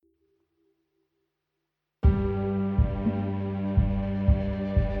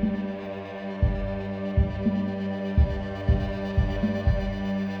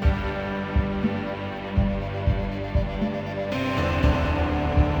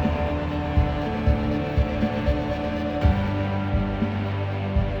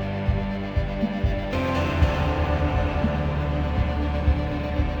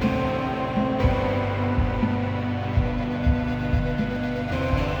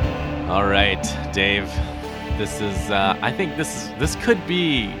All right, Dave. This is. I think this could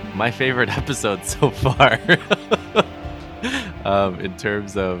be my favorite episode so far. In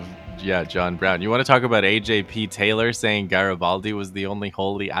terms of John Brown. You want to talk about AJP Taylor saying Garibaldi was the only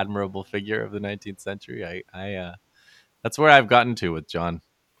wholly admirable figure of the 19th century? That's where I've gotten to with John.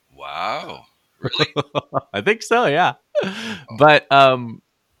 Wow. Really? I think so. Yeah. Oh,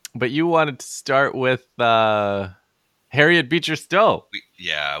 But you wanted to start with Harriet Beecher Stowe.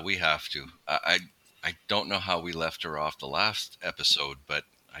 we have to. I don't know how we left her off the last episode, but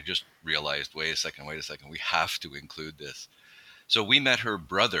I just realized, wait a second, we have to include this. So we met her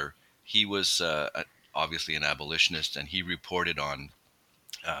brother. He was obviously an abolitionist, and he reported on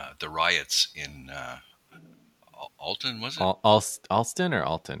the riots in Alton, was it? Alston or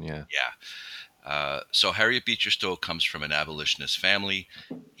Alton? Yeah. Yeah. So Harriet Beecher Stowe comes from an abolitionist family.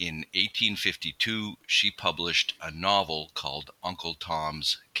 In 1852, she published a novel called Uncle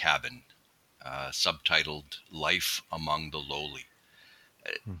Tom's Cabin, subtitled Life Among the Lowly.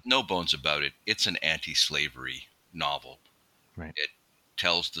 No bones about it. It's an anti-slavery novel. Right. It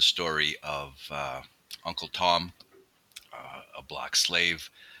tells the story of Uncle Tom, a black slave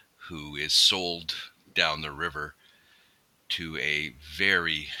who is sold down the river to a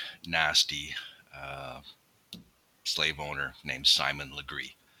very nasty slave owner named Simon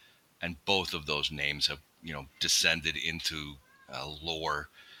Legree. And both of those names have, descended into lore.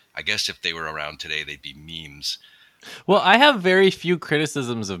 I guess if they were around today, they'd be memes. Well, I have very few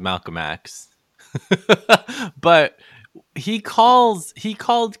criticisms of Malcolm X, but he called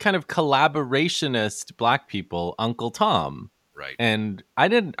kind of collaborationist black people Uncle Tom, Right. and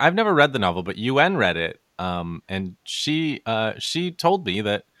I've never read the novel, but UN read it, and she told me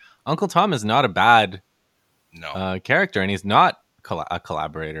that Uncle Tom is not a bad No, character, and he's not a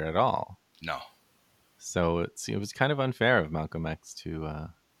collaborator at all. no. So it was kind of unfair of Malcolm X to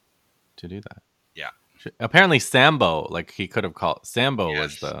do that. Yeah. Apparently Sambo, like he could have called Sambo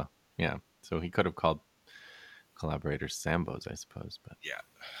was Yes. the so he could have called collaborators Sambos, I suppose. But Yeah.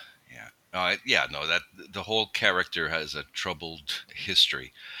 Yeah. No, that the whole character has a troubled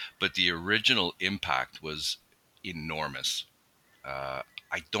history, but the original impact was enormous.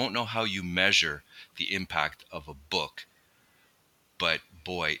 I don't know how you measure the impact of a book, but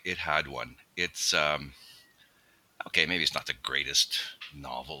boy, it had one. It's okay, maybe it's not the greatest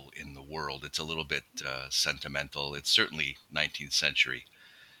novel in the world. It's a little bit sentimental. It's certainly 19th century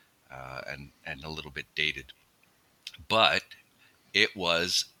and a little bit dated, but it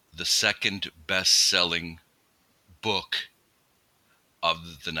was the second best-selling book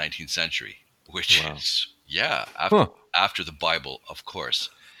of the 19th century, which wow. is after Huh. after the Bible, of course.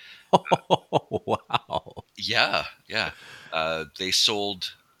 Oh, wow. Yeah, yeah. They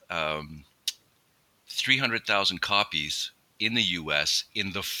sold 300,000 copies in the U.S.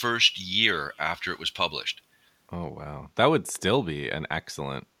 in the first year after it was published. Oh, wow. That would still be an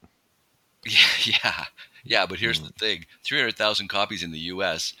excellent. Yeah. Yeah, but here's Mm. the thing. 300,000 copies in the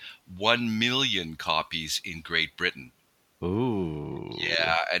US, 1 million copies in Great Britain. Ooh.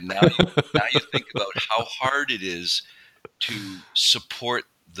 Yeah, and now you think about how hard it is to support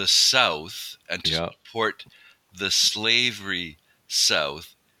the South and to Yeah. support the slavery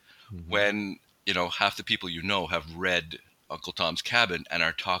South Mhm. when, half the people have read Uncle Tom's Cabin and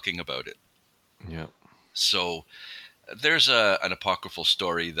are talking about it. Yeah. So there's an apocryphal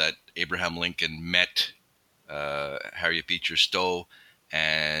story that Abraham Lincoln met Harriet Beecher Stowe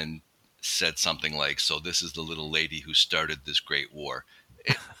and said something like, "So this is the little lady who started this great war."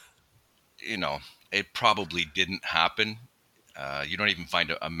 It, it probably didn't happen. You don't even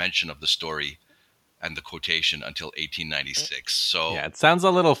find a mention of the story and the quotation until 1896. So Yeah, it sounds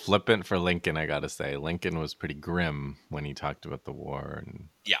a little flippant for Lincoln, I gotta say. Lincoln was pretty grim when he talked about the war and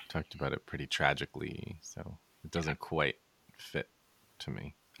yeah, talked about it pretty tragically. So it doesn't quite fit to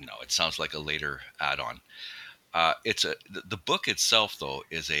me. no, it sounds like a later add-on. The book itself, though,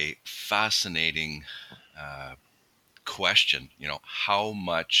 is a fascinating question. How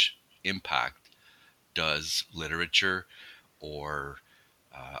much impact does literature or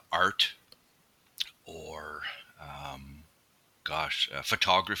art or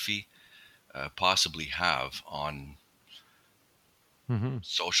photography possibly have on Mm-hmm.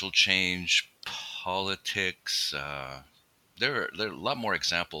 social change, politics? There are a lot more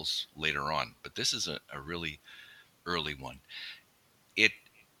examples later on, but this is a really early one. It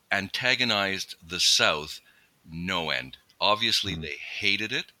antagonized the South no end. Obviously, Mm-hmm. they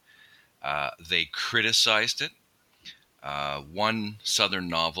hated it. They criticized it. One Southern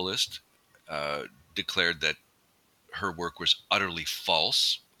novelist declared that her work was utterly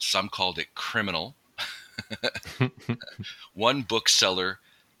false. Some called it criminal. One bookseller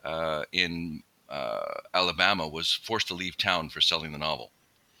in Alabama was forced to leave town for selling the novel.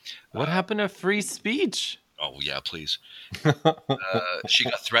 What happened to free speech? Oh yeah, please. She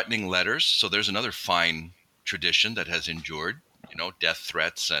got threatening letters, so there's another fine tradition that has endured. You know, death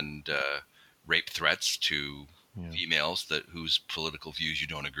threats and rape threats to Yeah, females that whose political views you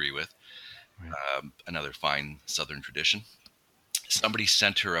don't agree with. right, Another fine Southern tradition. Somebody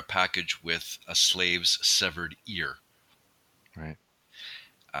sent her a package with a slave's severed ear, right.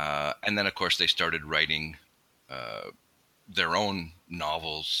 and then of course they started writing uh, their own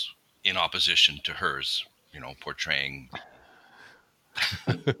novels in opposition to hers. You know, portraying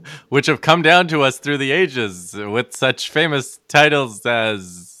Which have come down to us through the ages with such famous titles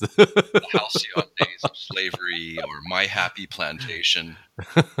as the halcyon days of slavery or My Happy Plantation.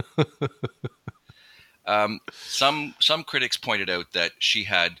 Some critics pointed out that she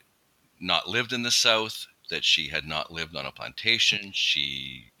had not lived in the South, that she had not lived on a plantation.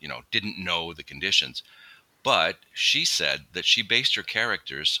 She, didn't know the conditions. But she said that she based her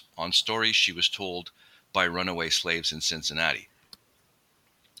characters on stories she was told by runaway slaves in Cincinnati.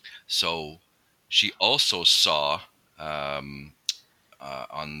 So she also saw um,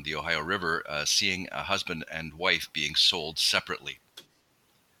 on the Ohio River, seeing a husband and wife being sold separately,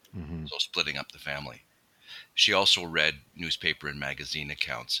 Mhm. so splitting up the family. She also read newspaper and magazine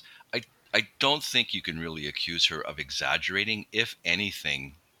accounts. I don't think you can really accuse her of exaggerating. If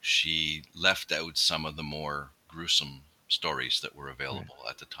anything, she left out some of the more gruesome stories that were Right. available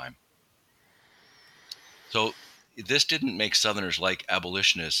at the time. So this didn't make Southerners like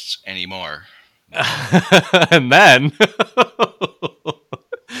abolitionists anymore. And then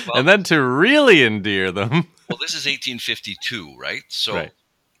Well, and then to really endear them. this is 1852, right? Right. So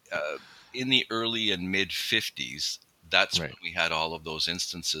uh, in the early and mid 50s, that's when Right. we had all of those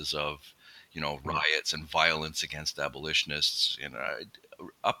instances of, Yeah. riots and violence against abolitionists,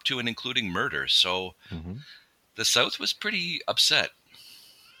 up to and including murder. So Hmm. the South was pretty upset,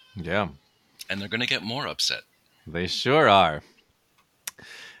 Yeah. and they're going to get more upset. They sure are.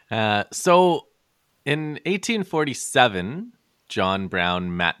 So in 1847, John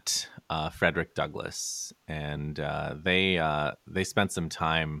Brown met Frederick Douglass, and they spent some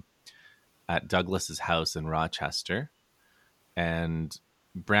time at Douglass's house in Rochester. And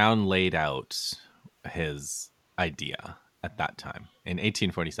Brown laid out his idea at that time in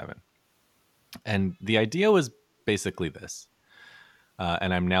 1847, and the idea was basically this.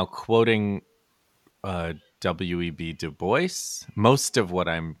 And I'm now quoting uh, W.E.B. Du Bois. Most of what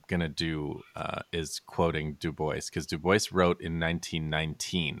I'm going to do is quoting Du Bois because Du Bois wrote in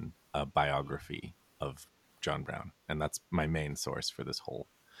 1919 a biography of John Brown. And that's my main source for this whole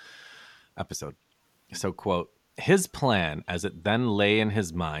episode. So, quote, his plan, as it then lay in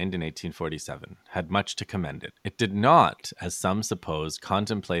his mind in 1847, had much to commend it. It did not, as some suppose,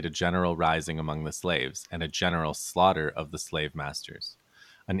 contemplate a general rising among the slaves and a general slaughter of the slave masters.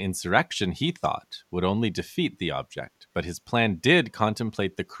 An insurrection, he thought, would only defeat the object, but his plan did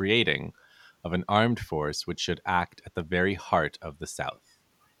contemplate the creating of an armed force which should act at the very heart of the South.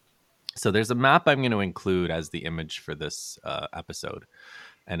 So there's a map I'm going to include as the image for this episode,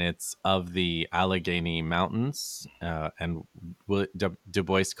 and it's of the Allegheny Mountains. And Du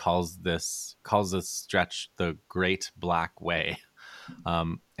Bois calls this stretch the Great Black Way.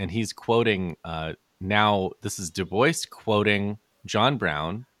 And he's quoting now. This is Du Bois quoting John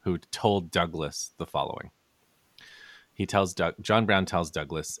Brown, who told Douglas the following. John Brown tells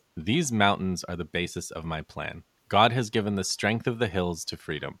Douglas, "These mountains are the basis of my plan. God has given the strength of the hills to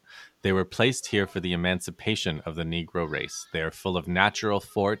freedom. They were placed here for the emancipation of the Negro race. They are full of natural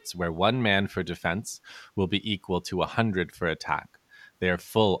forts where one man for defense will be equal to 100 for attack. They are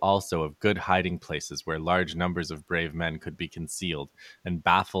full also of good hiding places where large numbers of brave men could be concealed and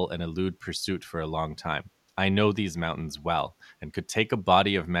baffle and elude pursuit for a long time. I know these mountains well and could take a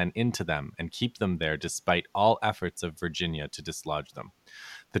body of men into them and keep them there despite all efforts of Virginia to dislodge them.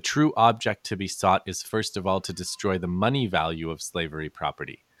 The true object to be sought is first of all to destroy the money value of slavery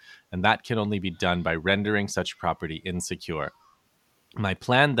property, and that can only be done by rendering such property insecure. My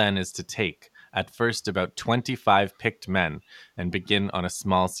plan then is to take, at first, about 25 picked men and begin on a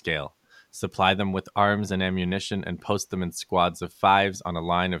small scale. Supply them with arms and ammunition and post them in squads of fives on a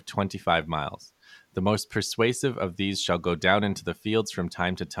line of 25 miles. The most persuasive of these shall go down into the fields from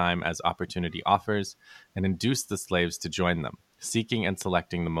time to time as opportunity offers and induce the slaves to join them, seeking and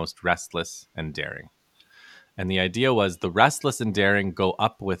selecting the most restless and daring. And the idea was the restless and daring go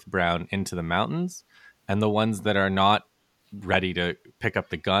up with Brown into the mountains, and the ones that are not ready to pick up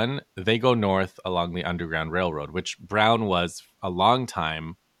the gun, they go north along the Underground Railroad, which Brown was a long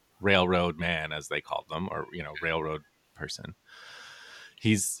time railroad man, as they called them, or railroad person.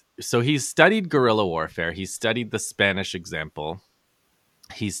 He's studied guerrilla warfare. He's studied the Spanish example.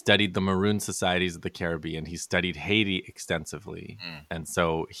 He studied the Maroon societies of the Caribbean. He studied Haiti extensively. Mm. And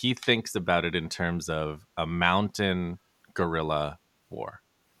so he thinks about it in terms of a mountain guerrilla war.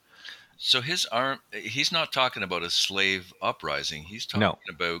 So he's not talking about a slave uprising. He's talking No,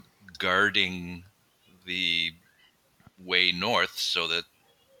 about guarding the way north so that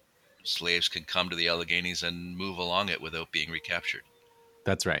slaves can come to the Alleghenies and move along it without being recaptured.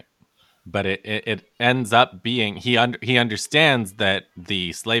 that's right. But it ends up being he understands that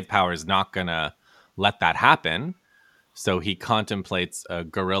the slave power is not going to let that happen. So he contemplates a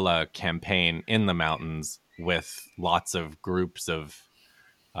guerrilla campaign in the mountains with lots of groups of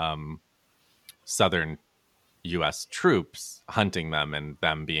um, southern U.S. troops hunting them and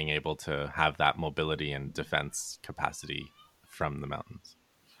them being able to have that mobility and defense capacity from the mountains.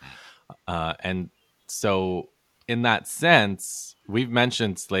 And so, in that sense, we've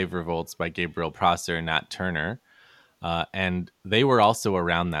mentioned Slave Revolts by Gabriel Prosser and Nat Turner, and they were also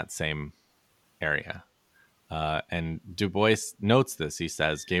around that same area. And Du Bois notes this. He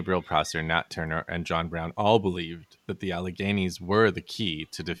says Gabriel Prosser, Nat Turner, and John Brown all believed that the Alleghenies were the key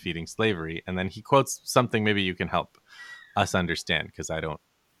to defeating slavery. And then he quotes something maybe you can help us understand, because I don't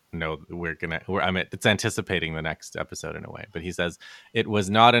know. It's anticipating the next episode in a way. But he says it was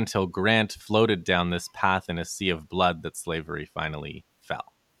not until Grant floated down this path in a sea of blood that slavery finally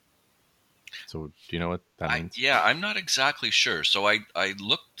fell. So do you know what that means? I'm not exactly sure. So I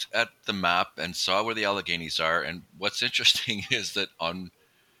looked at the map and saw where the Alleghenies are. And what's interesting is that on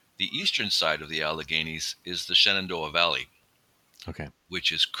the eastern side of the Alleghenies is the Shenandoah Valley, Okay,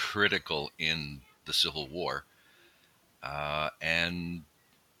 which is critical in the Civil War, and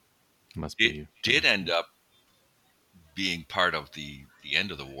must it be did end up being part of the end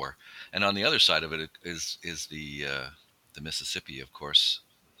of the war. And on the other side of it is the Mississippi, of course,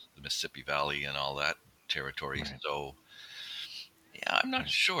 the Mississippi Valley and all that territory. right. So yeah, I'm not Right.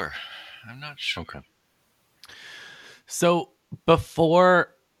 sure. I'm not sure. Okay. So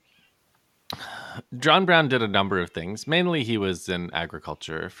before John Brown did a number of things. Mainly, he was in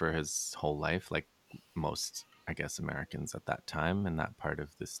agriculture for his whole life, like most, I guess, Americans at that time in that part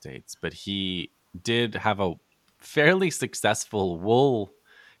of the states. But he did have a fairly successful wool.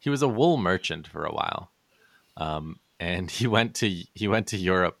 He was a wool merchant for a while, and he went to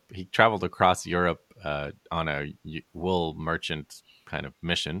Europe. He traveled across Europe on a wool merchant kind of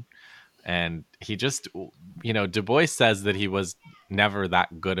mission, and he just, Du Bois says that he was never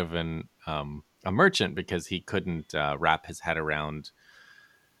that good of a merchant because he couldn't wrap his head around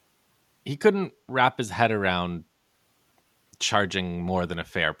charging more than a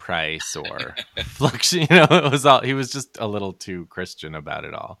fair price or fluctuate. It was all, he was just a little too Christian about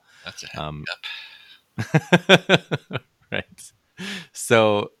it all. That's a Um, handicap. right.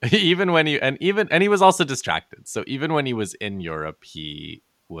 So he was also distracted. So even when he was in Europe, he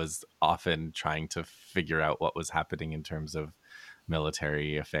was often trying to figure out what was happening in terms of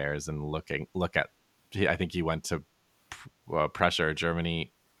military affairs and look at. I think he went to Prussia or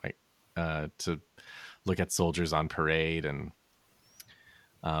Germany, like, to look at soldiers on parade, and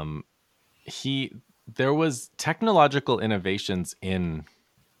um, he there was technological innovations in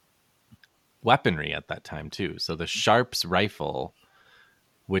weaponry at that time too. So the Sharps rifle,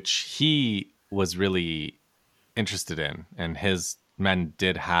 which he was really interested in, and his men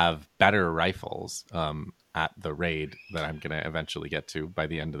did have better rifles at the raid that I'm going to eventually get to by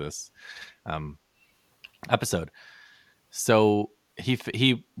the end of this um, episode. So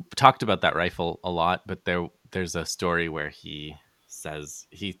he talked about that rifle a lot, but there's a story where he says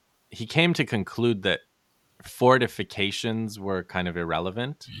he came to conclude that fortifications were kind of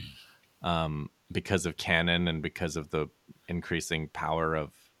irrelevant because of cannon and because of the increasing power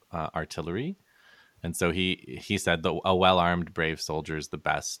of artillery. And so he said that a well-armed, brave soldier is the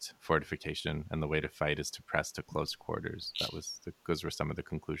best fortification, and the way to fight is to press to close quarters. Those were some of the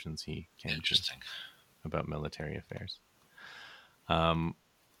conclusions he came to Interesting. about military affairs.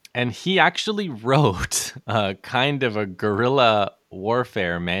 And he actually wrote kind of a guerrilla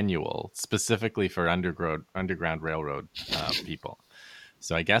warfare manual specifically for underground railroad people.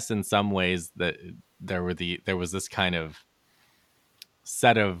 So I guess in some ways that there was this kind of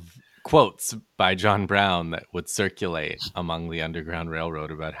set of quotes by John Brown that would circulate among the Underground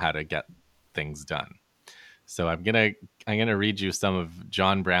Railroad about how to get things done. So I'm gonna read you some of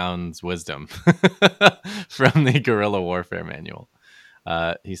John Brown's wisdom from the Guerrilla Warfare Manual.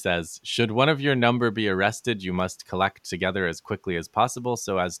 He says, should one of your number be arrested, you must collect together as quickly as possible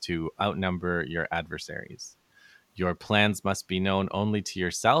so as to outnumber your adversaries. Your plans must be known only to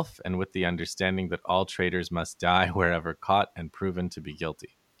yourself, and with the understanding that all traitors must die wherever caught and proven to be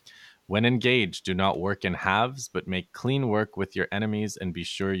guilty. When engaged, do not work in halves, but make clean work with your enemies, and be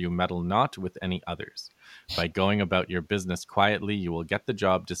sure you meddle not with any others. By going about your business quietly, you will get the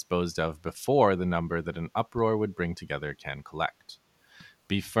job disposed of before the number that an uproar would bring together can collect.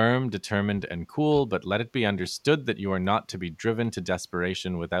 Be firm, determined, and cool, but let it be understood that you are not to be driven to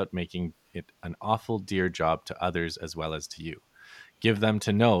desperation without making it an awful dear job to others as well as to you. Give them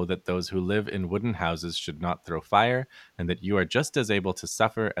to know that those who live in wooden houses should not throw fire, and that you are just as able to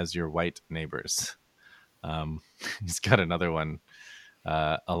suffer as your white neighbors. Um, he's got another one.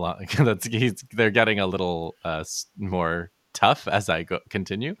 A lot. They're getting a little more tough as I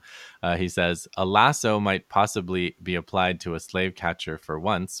continue. He says a lasso might possibly be applied to a slave catcher for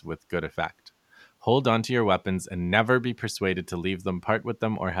once with good effect. Hold on to your weapons and never be persuaded to leave them, part with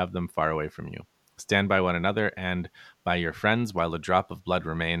them, or have them far away from you. Stand by one another and by your friends while a drop of blood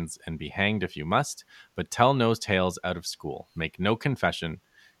remains, and be hanged if you must, but tell no tales out of school. Make no confession.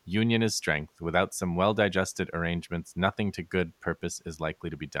 Union is strength. Without some well digested arrangements, nothing to good purpose is likely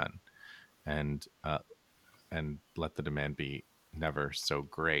to be done. And let the demand be never so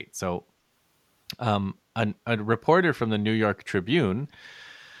great. So, a reporter from the New York Tribune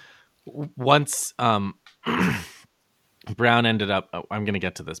once Brown ended up, I'm going to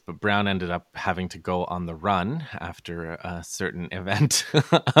get to this, but Brown ended up having to go on the run after a certain event,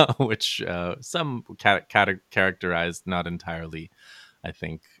 which some characterized not entirely, I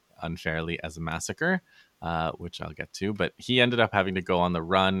think, unfairly as a massacre, which I'll get to. But he ended up having to go on the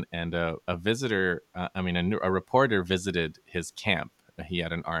run, and a visitor, a reporter visited his camp. He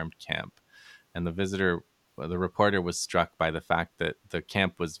had an armed camp, and the reporter was struck by the fact that the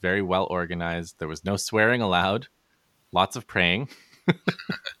camp was very well organized. There was no swearing allowed, lots of praying,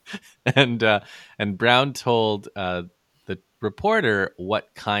 and Brown told the reporter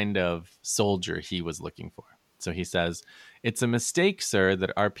what kind of soldier he was looking for. So he says, "It's a mistake, sir,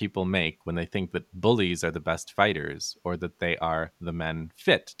 that our people make when they think that bullies are the best fighters, or that they are the men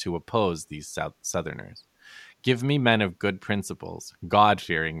fit to oppose these Southerners. Give me men of good principles,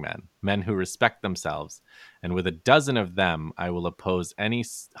 God-fearing men, men who respect themselves, and with a dozen of them, I will oppose any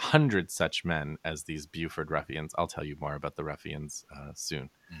 100 such men as these Buford ruffians." I'll tell you more about the ruffians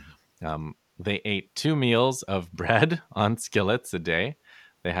soon. They ate 2 meals of bread on skillets a day.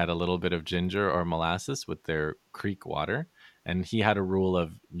 They had a little bit of ginger or molasses with their creek water. And he had a rule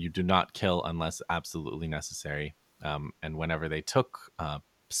of you do not kill unless absolutely necessary. And whenever they took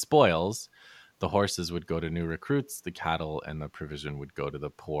spoils, the horses would go to new recruits, the cattle and the provision would go to the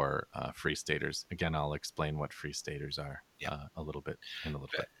poor free staters. Again, I'll explain what free staters are Yeah. a little bit.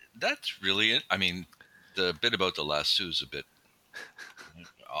 That's really it. I mean, the bit about the lasso is a bit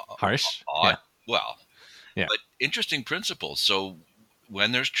Harsh. odd. Yeah. Well, Yeah. but interesting principle. So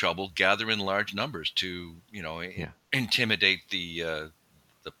when there's trouble, gather in large numbers to, Yeah. intimidate the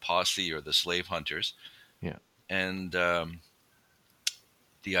posse or the slave hunters. Yeah. And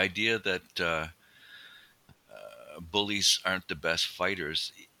the idea that bullies aren't the best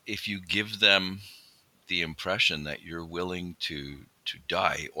fighters, if you give them the impression that you're willing to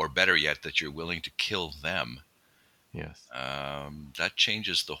die, or better yet, that you're willing to kill them, Yes. that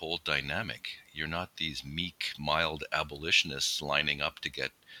changes the whole dynamic. You're not these meek, mild abolitionists lining up to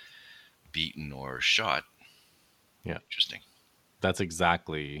get beaten or shot. Yeah. Interesting. That's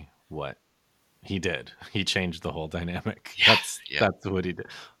exactly what he did. He changed the whole dynamic. Yeah, yeah. That's what he did.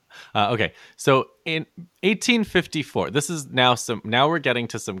 Okay, so in 1854, this is now we're getting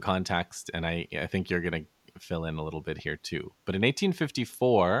to some context, and I think you're going to fill in a little bit here too. But in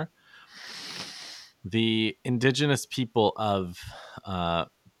 1854, the indigenous people of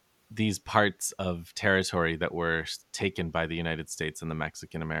these parts of territory that were taken by the United States in the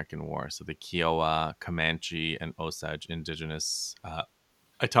Mexican-American War, so the Kiowa, Comanche, and Osage indigenous.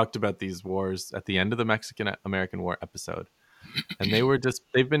 I talked about these wars at the end of the Mexican-American War episode, and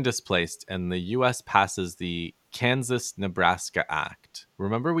they've been displaced, and the U.S. passes the Kansas-Nebraska Act.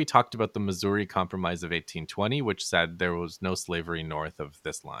 Remember, we talked about the Missouri Compromise of 1820, which said there was no slavery north of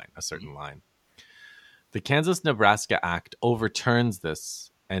this line, a certain line. The Kansas-Nebraska Act overturns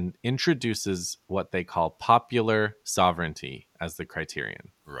this and introduces what they call popular sovereignty as the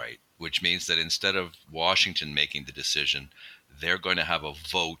criterion. Right. Which means that instead of Washington making the decision, they're going to have a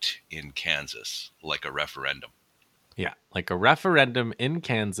vote in Kansas, like a referendum. Yeah, like a referendum in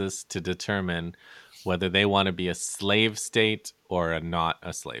Kansas to determine whether they want to be a slave state or not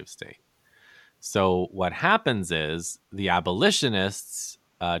a slave state. So what happens is the abolitionists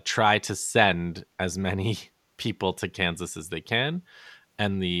try to send as many people to Kansas as they can,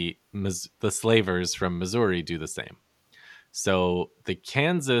 and the slavers from Missouri do the same. So the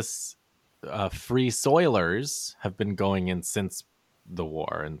Kansas free soilers have been going in since the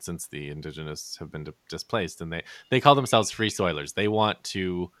war and since the indigenous have been displaced, and they call themselves free soilers. They want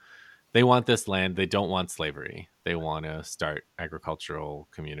this land. They don't want slavery. They want to start agricultural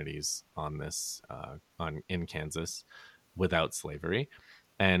communities on this on in Kansas without slavery.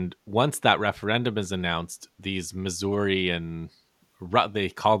 And once that referendum is announced, these Missourian they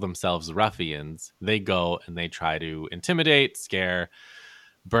call themselves ruffians. They go and they try to intimidate, scare,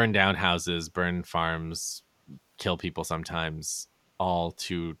 burn down houses, burn farms, kill people sometimes, all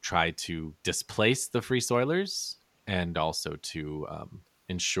to try to displace the free soilers and also to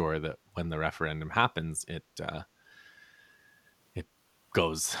ensure that when the referendum happens, it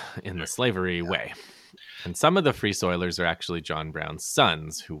goes in the slavery way. And some of the free soilers are actually John Brown's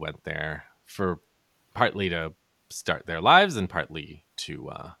sons who went there for partly to start their lives and partly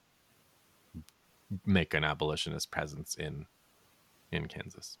to make an abolitionist presence in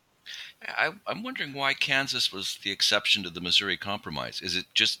Kansas. I'm wondering why Kansas was the exception to the Missouri Compromise. Is it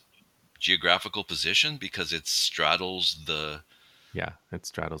just geographical position because Yeah, it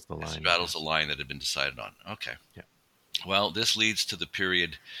straddles the it line, I straddles the guess. line that had been decided on? Okay. Yeah. Well, this leads to the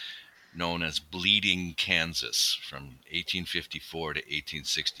period known as Bleeding Kansas from 1854 to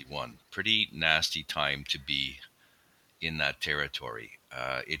 1861. Pretty nasty time to be in that territory.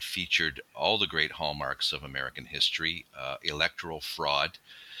 It featured all the great hallmarks of American history: electoral fraud,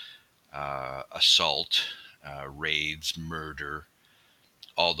 assault, raids, murder,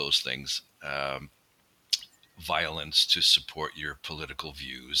 all those things. Violence to support your political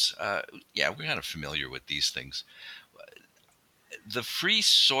views. Yeah, we're kind of familiar with these things. The Free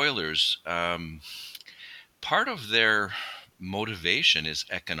Soilers, part of their motivation is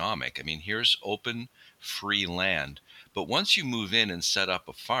economic. I mean, here's open, free land. But once you move in and set up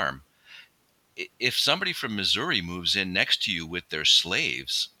a farm, if somebody from Missouri moves in next to you with their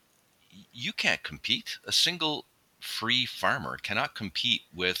slaves, you can't compete. A single free farmer cannot compete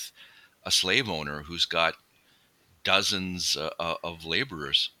with a slave owner who's got dozens of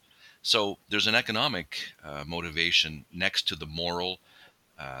laborers. So there's an economic motivation next to the moral,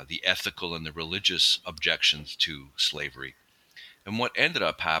 the ethical, and the religious objections to slavery. And what ended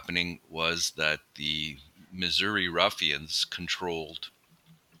up happening was that the Missouri ruffians controlled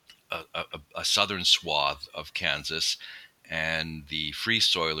a southern swath of Kansas, and the Free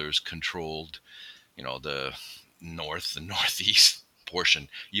Soilers controlled, the north, the northeast portion.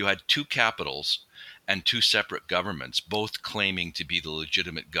 You had two capitals and two separate governments, both claiming to be the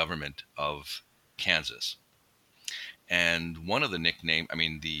legitimate government of Kansas. And one of the nickname, I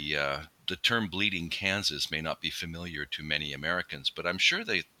mean, the term "bleeding Kansas" may not be familiar to many Americans, but I'm sure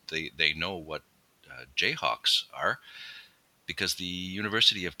they know what Jayhawks are, because the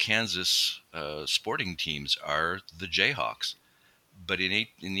University of Kansas sporting teams are the Jayhawks. But in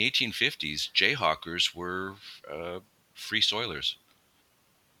the 1850s, Jayhawkers were Free Soilers.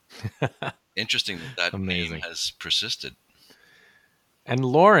 Interesting that that name Amazing. has persisted. And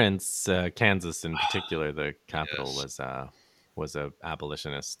Lawrence, Kansas in particular, the capital Yes. was a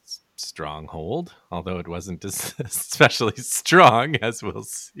abolitionist stronghold, although it wasn't especially strong, as we'll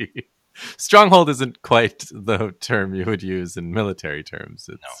see. Stronghold isn't quite the term you would use in military terms.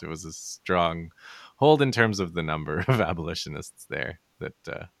 No. It was a strong hold in terms of the number of abolitionists there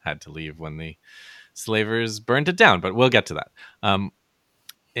that had to leave when the slavers burned it down. But we'll get to that.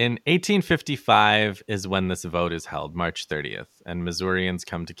 In 1855 is when this vote is held, March 30th, and Missourians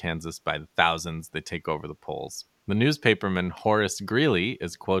come to Kansas by the thousands. They take over the polls. The newspaperman Horace Greeley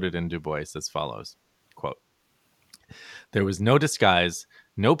is quoted in Du Bois as follows, quote, "There was no disguise,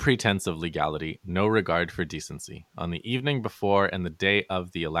 no pretense of legality, no regard for decency. On the evening before and the day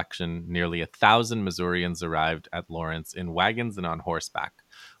of the election, nearly 1,000 Missourians arrived at Lawrence in wagons and on horseback,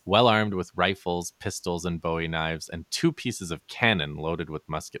 well armed with rifles, pistols, and bowie knives, and 2 pieces of cannon loaded with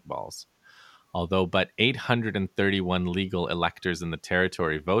musket balls. Although but 831 legal electors in the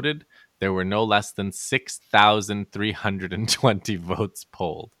territory voted, there were no less than 6,320 votes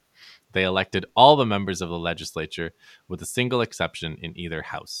polled. They elected all the members of the legislature, with a single exception in either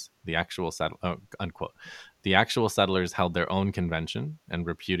house. Unquote. The actual settlers held their own convention and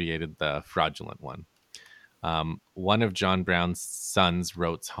repudiated the fraudulent one. One of John Brown's sons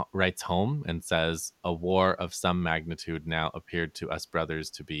writes home and says, "A war of some magnitude now appeared to us brothers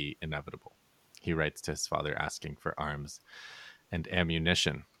to be inevitable." He writes to his father asking for arms and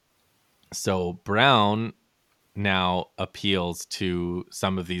ammunition. So Brown now appeals to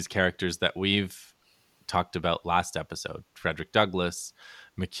some of these characters that we've talked about last episode: Frederick Douglass,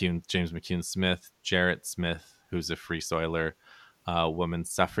 James McCune Smith, Jarrett Smith, who's a free soiler, a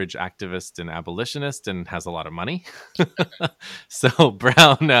women's suffrage activist and abolitionist, and has a lot of money. So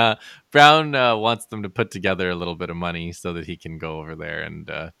Brown wants them to put together a little bit of money so that he can go over there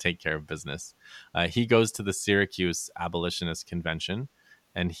and take care of business. He goes to the Syracuse Abolitionist Convention,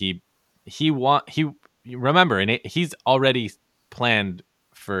 and he remember, and he's already planned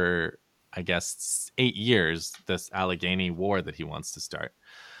for, I guess, 8 years, this Allegheny War that he wants to start,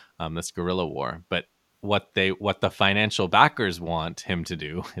 this guerrilla war. But what the financial backers want him to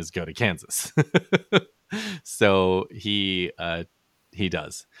do is go to Kansas. So he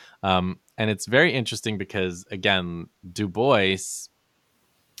does, and it's very interesting because, again, Du Bois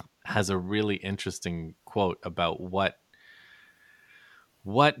has a really interesting quote about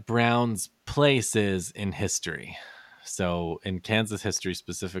what Brown's place is in history. So in Kansas history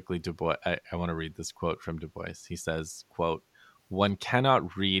specifically, Du Bois, I want to read this quote from Du Bois. He says, quote, "One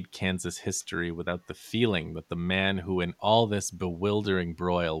cannot read Kansas history without the feeling that the man who in all this bewildering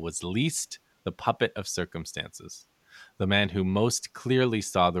broil was least the puppet of circumstances, the man who most clearly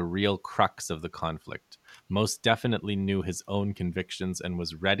saw the real crux of the conflict, most definitely knew his own convictions, and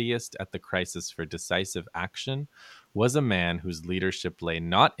was readiest at the crisis for decisive action, was a man whose leadership lay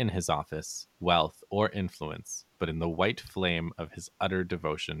not in his office, wealth, or influence, but in the white flame of his utter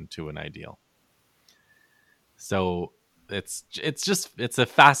devotion to an ideal." So it's a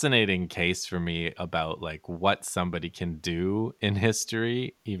fascinating case for me about like what somebody can do in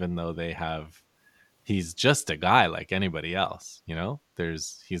history, even though he's just a guy like anybody else.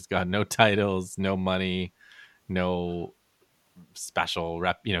 He's got no titles, no money, no special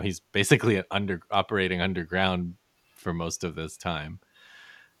rep. He's basically operating underground for most of this time,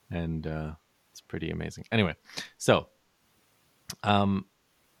 and it's pretty amazing. Anyway, so um,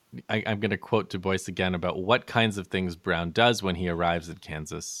 I'm going to quote Du Bois again about what kinds of things Brown does when he arrives at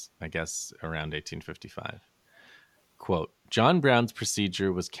Kansas, I guess around 1855. Quote, "John Brown's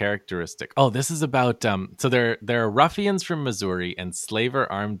procedure was characteristic." Oh, this is about so there are ruffians from Missouri and slaver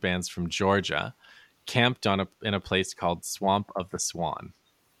armed bands from Georgia camped in a place called Swamp of the Swan,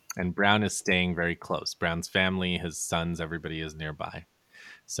 and Brown is staying very close. Brown's family, his sons, everybody is nearby.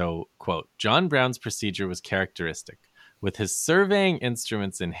 So, quote, "John Brown's procedure was characteristic. With his surveying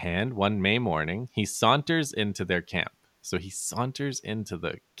instruments in hand, one May morning, he saunters into their camp." So he saunters into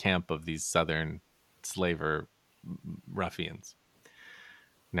the camp of these Southern slaver ruffians.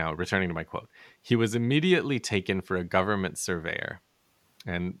 Now, returning to my quote, "He was immediately taken for a government surveyor."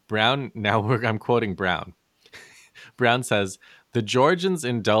 And Brown, I'm quoting Brown. Brown says, "The Georgians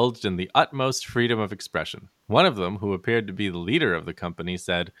indulged in the utmost freedom of expression. One of them, who appeared to be the leader of the company,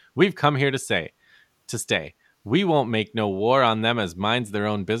 said, 'We've come here to stay. We won't make no war on them as minds their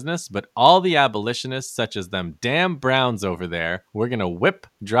own business, but all the abolitionists, such as them damn Browns over there, we're going to whip,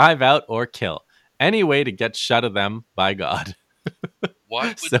 drive out, or kill. Any way to get shut of them, by God.'" Why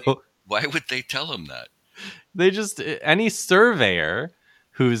would they, So why would they tell him that? any surveyor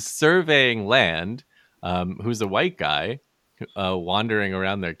who's surveying land, who's a white guy, wandering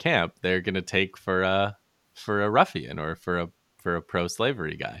around their camp, they're going to take for a ruffian or for a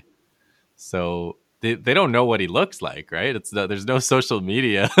pro-slavery guy. So they don't know what he looks like, right? There's no social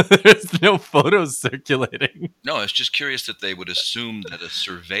media. There's no photos circulating. No, it's just curious that they would assume that a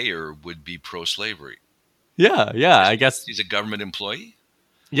surveyor would be pro-slavery. Yeah, I guess. He's a government employee?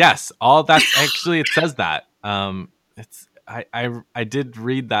 Yes, all that's actually, it says that. It's I did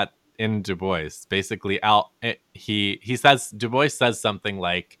read that in Du Bois. Basically, he says, Du Bois says something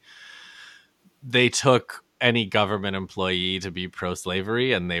like they took any government employee to be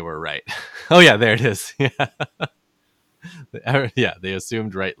pro-slavery, and they were right. Oh yeah, there it is. Yeah, they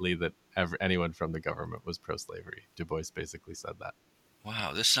assumed rightly that anyone from the government was pro-slavery. Du Bois basically said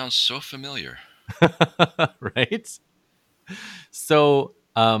Wow, this sounds so familiar. that. Right? So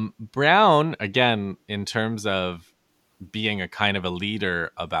Brown, again, in terms of being a kind of a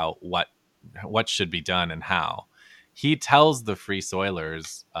leader about what should be done and how, he tells the Free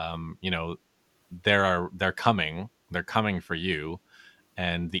Soilers, they're coming for you,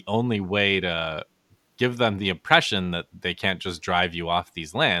 and the only way to give them the impression that they can't just drive you off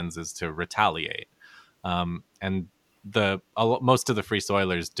these lands is to retaliate. And most of the Free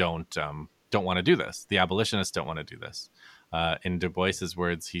Soilers don't want to do this. The abolitionists don't want to do this. In Du Bois's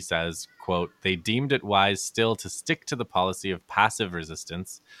words, he says, quote, "They deemed it wise still to stick to the policy of passive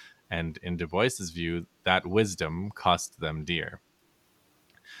resistance, and in Du Bois's view, that wisdom cost them dear."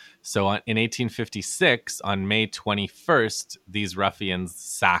 So in 1856, on May 21st, these ruffians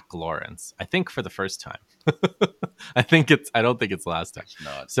sack Lawrence, I think for the first time. I don't think it's last time. It's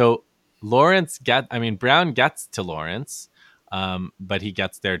not. So Brown gets to Lawrence. But he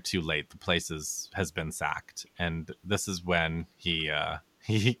gets there too late. The has been sacked, and this is when he's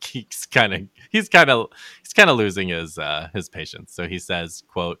kind of losing his patience. So he says,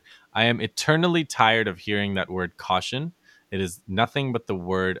 "quote I am eternally tired of hearing that word caution. It is nothing but the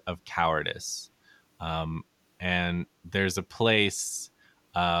word of cowardice." Um, and there's a place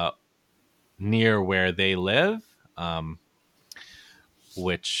uh, near where they live.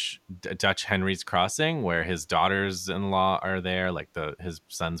 Which Dutch Henry's Crossing, where his daughters-in-law are there, like his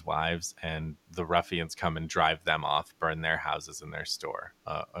son's wives, and the ruffians come and drive them off, burn their houses and their store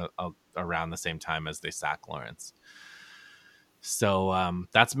around the same time as they sack Lawrence. So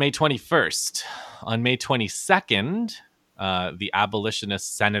that's May 21st. On May 22nd, the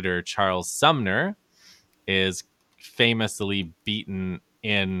abolitionist Senator Charles Sumner is famously beaten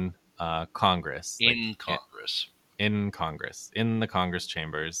in Congress, like In Congress. in Congress, in the Congress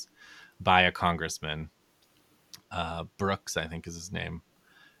chambers, by a congressman. Brooks, I think, is his name,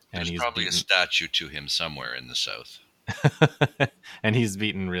 and There's he's probably a beaten, statue to him somewhere in the South. and he's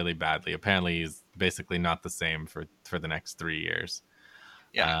beaten really badly. Apparently, he's basically not the same for the next 3 years.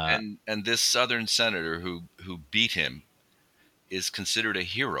 Yeah, and this Southern senator who beat him is considered a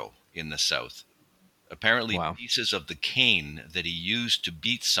hero in the South. Apparently, Wow. pieces of the cane that he used to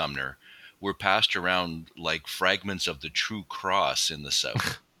beat Sumner were passed around like fragments of the true cross in the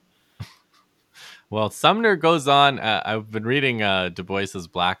South. Well, Sumner goes on. I've been reading Du Bois's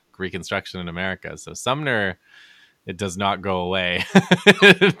Black Reconstruction in America. So Sumner, it does not go away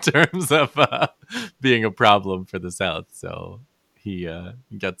in terms of being a problem for the South. So he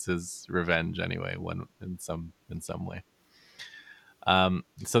gets his revenge anyway, one in some way.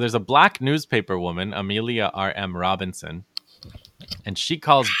 So there's a black newspaper woman, Amelia R.M. Robinson, and she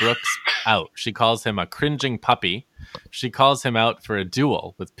calls Brooks out. She calls him a cringing puppy. She calls him out for a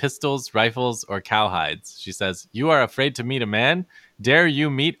duel with pistols, rifles, or cowhides. She says, "You are afraid to meet a man? Dare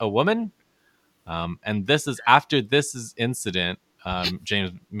you meet a woman?" And this is after this incident.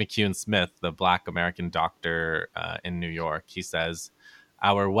 James McCune Smith, the Black American doctor in New York, he says,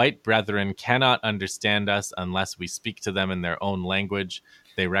 "Our white brethren cannot understand us unless we speak to them in their own language.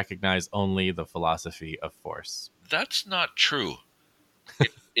 They recognize only the philosophy of force." That's not true.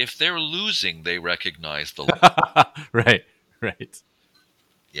 If they're losing, they recognize the. Right, right.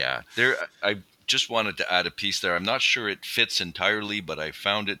 Yeah, there. I just wanted to add a piece there. I'm not sure it fits entirely, but I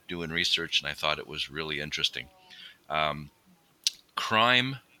found it doing research, and I thought it was really interesting. Um,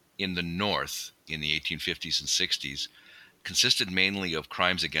 Crime in the North in the 1850s and 60s consisted mainly of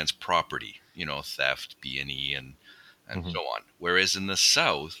crimes against property, theft, B&E, and Mhm. so on. Whereas in the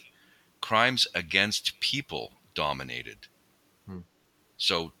South, crimes against people dominated. Hmm.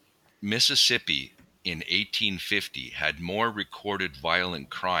 So Mississippi in 1850 had more recorded violent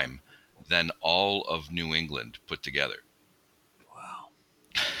crime than all of New England put together. Wow.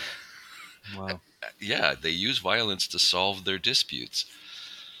 Wow. Yeah, they use violence to solve their disputes.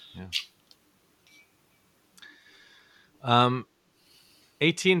 Yeah. Um,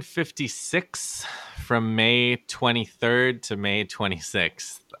 1856, from May 23rd to May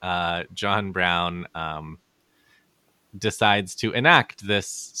 26th, John Brown decides to enact this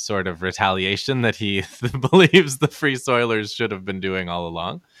sort of retaliation that he believes the Free Soilers should have been doing all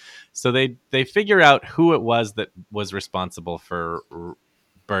along. So they figure out who it was that was responsible for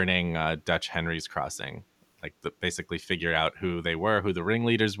burning Dutch Henry's Crossing. Like basically figure out who they were, who the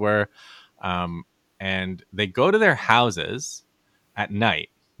ringleaders were, um, and they go to their houses at night,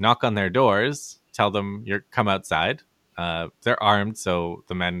 knock on their doors, tell them you're come outside. They're armed, so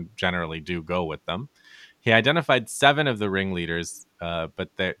the men generally do go with them. He identified 7 of the ringleaders, but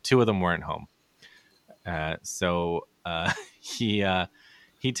two of them weren't home. So he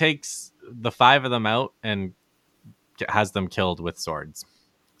he takes the 5 of them out and has them killed with swords.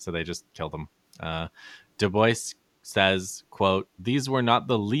 So they just kill them. Du Bois says, quote, "These were not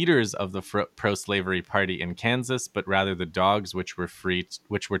the leaders of the pro-slavery party in Kansas, but rather the dogs which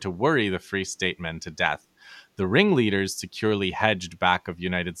were to worry the free state men to death. The ringleaders securely hedged back of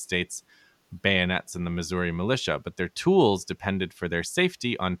United States bayonets in the Missouri militia, but their tools depended for their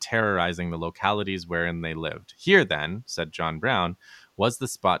safety on terrorizing the localities wherein they lived. Here, then," said John Brown, "was the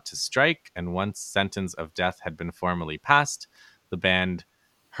spot to strike, and once sentence of death had been formally passed, the band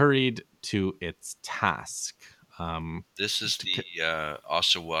hurried to its task." This is To, the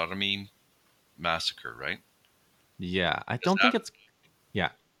Osawatomie massacre, right? yeah, I Is don't think that? it's, yeah,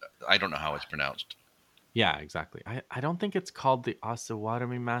 I don't know how it's pronounced. yeah, exactly. I don't think it's called the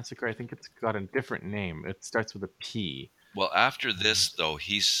Osawatomie Massacre. I think it's got a different name. It starts with a P. Well, after Uh, this, though,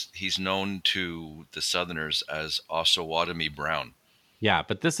 he's known to the Southerners as Osawatomie Brown. Yeah,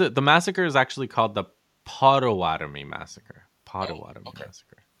 but the massacre is actually called the Potawatomi Massacre. Oh, Potawatomi okay.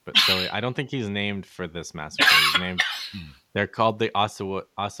 massacre. But so I don't think he's named for this massacre. He's named. They're called the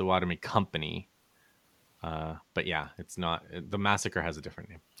Osawatomie Company. But yeah, it's not. The massacre has a different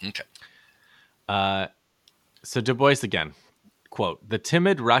name. Okay. Uh, so Du Bois again. Quote, the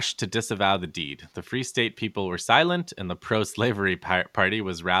timid rushed to disavow the deed. The Free State people were silent, and the pro slavery party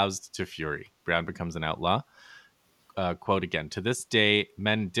was roused to fury. Brown becomes an outlaw. Quote again, to this day,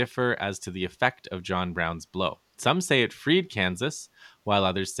 men differ as to the effect of John Brown's blow. Some say it freed Kansas, while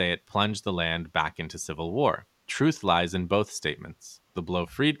others say it plunged the land back into civil war. Truth lies in both statements. The blow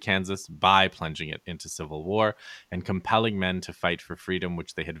freed Kansas by plunging it into civil war and compelling men to fight for freedom,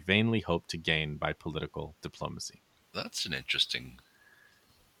 which they had vainly hoped to gain by political diplomacy. That's an interesting.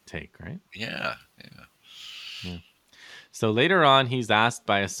 Take, right? Yeah. Yeah. Yeah. So later on, he's asked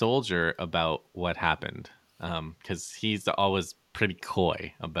by a soldier about what happened, because he's always pretty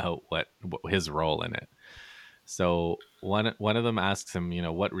coy about what his role in it. So one of them asks him,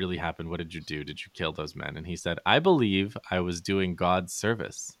 what really happened? What did you do? Did you kill those men? And he said, I believe I was doing God's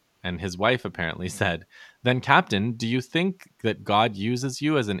service. And his wife apparently said, then, Captain, do you think that God uses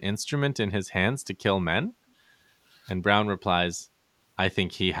you as an instrument in his hands to kill men? And Brown replies, I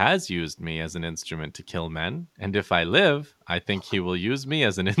think he has used me as an instrument to kill men. And if I live, I think he will use me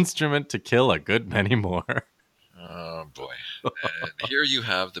as an instrument to kill a good many more. Oh boy. And here you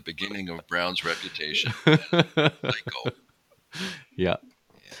have the beginning of Brown's reputation. Let go. Yeah.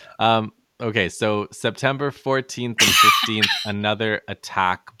 Yeah. Okay, so September 14th and 15th, another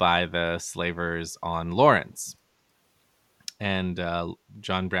attack by the slavers on Lawrence. And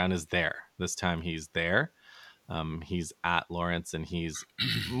John Brown is there. This time he's there. He's at Lawrence, and he's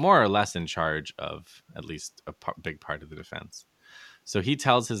more or less in charge of at least a big part of the defense. So he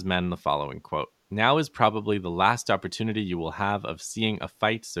tells his men the following quote, now is probably the last opportunity you will have of seeing a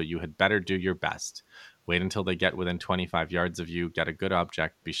fight, so you had better do your best. Wait until they get within 25 yards of you, get a good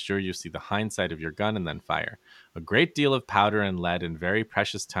object, be sure you see the hind side of your gun, and then fire. A great deal of powder and lead and very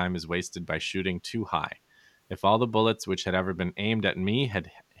precious time is wasted by shooting too high. If all the bullets which had ever been aimed at me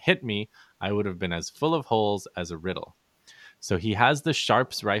had hit me, I would have been as full of holes as a riddle. So he has the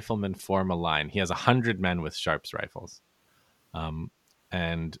Sharps riflemen form a line. He has 100 men with Sharps rifles.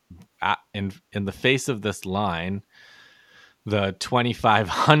 And in the face of this line, the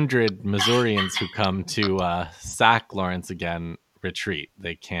 2,500 Missourians who come to sack Lawrence again retreat.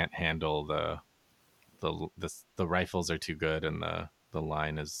 They can't handle the rifles are too good, and the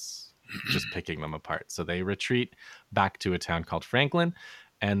line is just picking them apart. So they retreat back to a town called Franklin,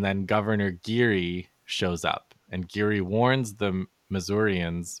 and then Governor Geary shows up, and Geary warns the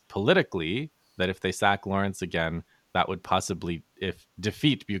Missourians politically that if they sack Lawrence again, that would possibly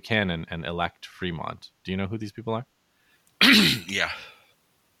defeat Buchanan and elect Fremont. Do you know who these people are? Yeah.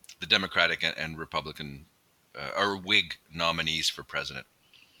 The Democratic and Republican or Whig nominees for president.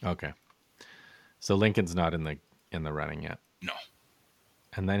 Okay, so Lincoln's not in the running yet. No.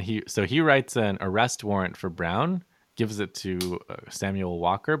 And then he writes an arrest warrant for Brown, gives it to Samuel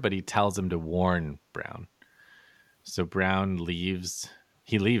Walker, but he tells him to warn Brown. So Brown leaves.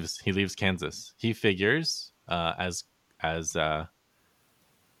 He leaves Kansas. He figures, as Du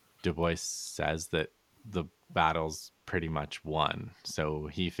Bois says, that the battle's pretty much won. So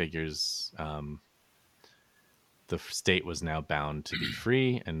he figures the state was now bound to be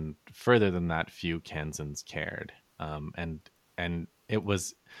free, and further than that, few Kansans cared. And it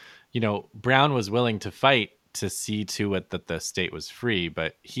was, Brown was willing to fight to see to it that the state was free,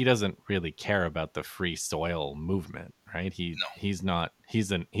 but he doesn't really care about the free soil movement, right? No.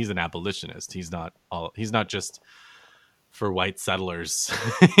 He's an abolitionist. He's not just for white settlers,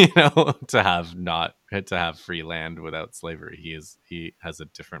 to have free land without slavery. He has a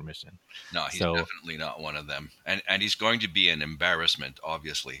different mission. No, he's So definitely not one of them. And he's going to be an embarrassment,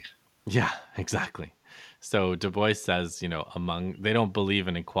 obviously. yeah, exactly. So Du Bois says, they don't believe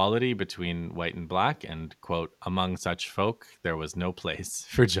in equality between white and black, and quote, among such folk, there was no place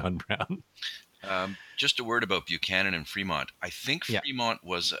for John Brown. Just a word about Buchanan and Fremont. I think Yeah, Fremont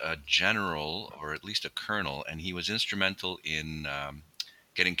was a general, or at least a colonel, and he was instrumental in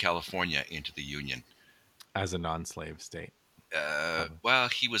getting California into the Union. as a non-slave state. Probably. Well,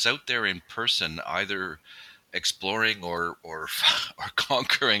 he was out there in person, either exploring or or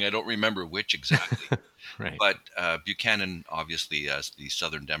conquering. I don't remember which exactly. Right. But Buchanan, obviously, as the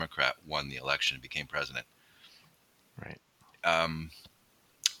Southern Democrat, won the election and became president. Right.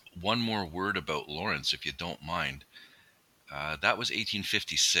 One more word about Lawrence, if you don't mind. That was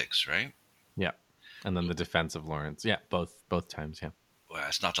 1856, right? Yeah. And then the defense of Lawrence. Yeah, both times. Yeah. Well,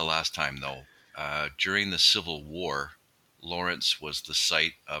 it's not the last time, though. During the Civil War, Lawrence was the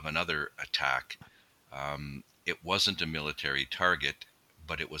site of another attack. It wasn't a military target,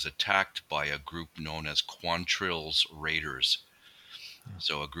 but it was attacked by a group known as Quantrill's Raiders.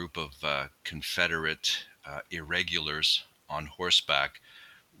 So, a group of Confederate irregulars on horseback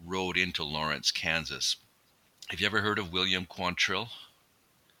rode into Lawrence, Kansas. Have you ever heard of William Quantrill?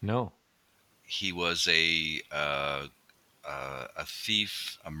 No. He was a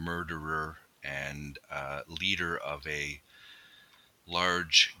thief, a murderer, and leader of a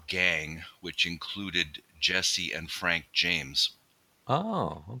large gang, which included Jesse and Frank James.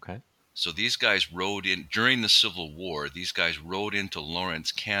 Oh, okay. So these guys rode in during the Civil War. These guys rode into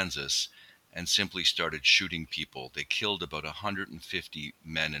Lawrence, Kansas, and simply started shooting people. They killed about 150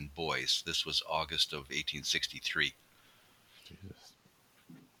 men and boys. This was August of 1863. Jesus.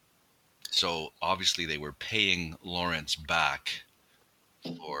 So obviously they were paying Lawrence back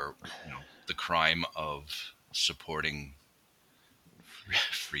for the crime of supporting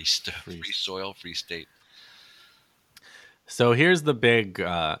Free. free soil, free state. So here's the big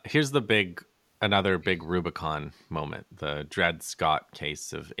another big Rubicon moment, the Dred Scott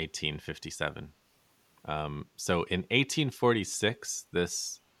case of 1857. So in 1846,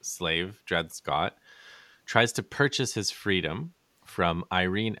 this slave, Dred Scott, tries to purchase his freedom from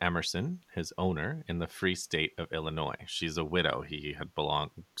Irene Emerson, his owner, in the free state of Illinois. She's a widow.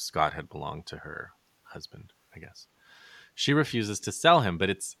 Scott had belonged to her husband, I guess. She refuses to sell him, but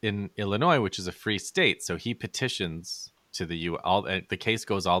it's in Illinois, which is a free state. So he petitions to the U. The case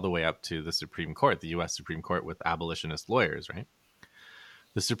goes all the way up to the Supreme Court, the U.S. Supreme Court, with abolitionist lawyers. Right.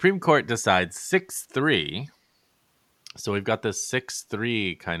 The Supreme Court decides 6-3. So we've got this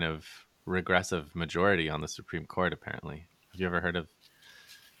 6-3 kind of regressive majority on the Supreme Court. Apparently, have you ever heard of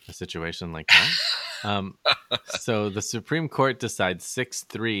a situation like that? So the Supreme Court decides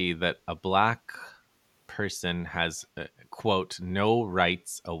 6-3 that a black person has, quote, no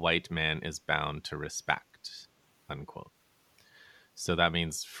rights a white man is bound to respect, unquote. So that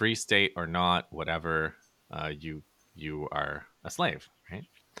means free state or not, whatever, you are a slave, right?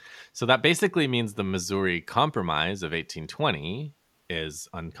 So that basically means the Missouri Compromise of 1820 is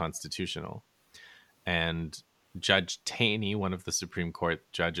unconstitutional. And Judge Taney, one of the Supreme Court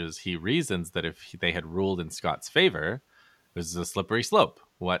judges, he reasons that if they had ruled in Scott's favor, this is a slippery slope.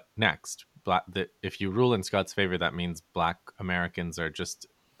 What next? That if you rule in Scott's favor, that means Black Americans are just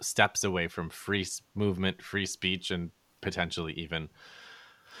steps away from free movement, free speech, and potentially even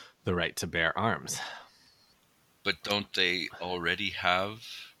the right to bear arms. But don't they already have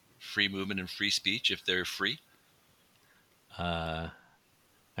free movement and free speech if they're free? I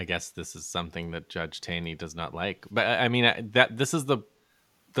guess this is something that Judge Taney does not like. But I mean, that this is the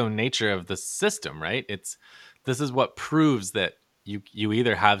nature of the system, right? This is what proves that you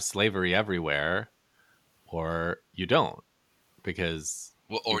either have slavery everywhere or you don't, because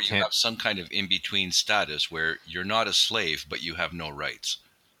Well, you or you can't. have some kind of in between status where you're not a slave, but you have no rights.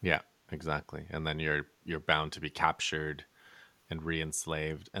 Yeah, exactly. And then you're bound to be captured and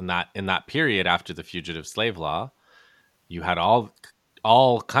re-enslaved. And that in that period after the fugitive slave law, you had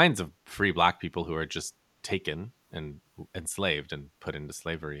all kinds of free black people who are just taken and enslaved and put into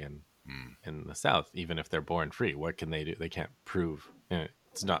slavery in the South, even if they're born free. What can they do? They can't prove.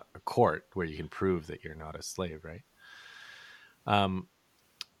 It's not a court where you can prove that you're not a slave, right?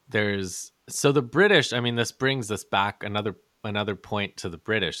 There's so the British. I mean, this brings us back another point to the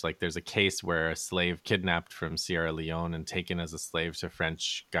British. Like, there's a case where a slave kidnapped from Sierra Leone and taken as a slave to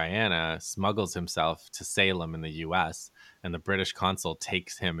French Guiana smuggles himself to Salem in the U.S., and the British consul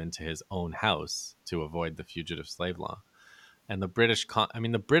takes him into his own house to avoid the fugitive slave law. And the British,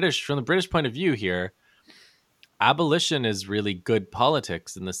 the British, from the British point of view here, abolition is really good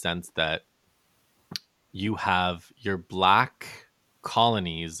politics in the sense that you have your black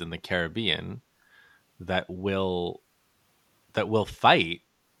colonies in the Caribbean that will fight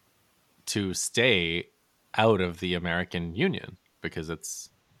to stay out of the American Union because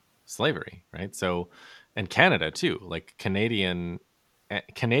it's slavery, right? So, and Canada too, like Canadian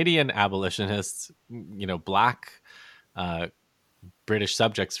abolitionists, black British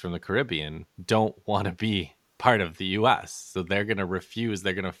subjects from the Caribbean don't want to be part of the US. So they're going to refuse,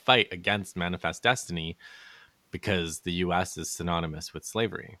 they're going to fight against Manifest Destiny because the US is synonymous with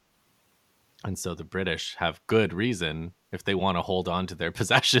slavery. And so the British have good reason, if they want to hold on to their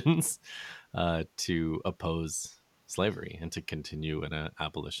possessions, to oppose slavery and to continue in an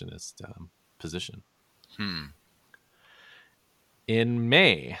abolitionist position. In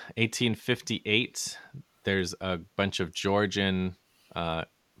May 1858, there's a bunch of Georgian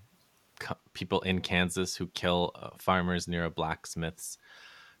people in Kansas who kill farmers near a blacksmith's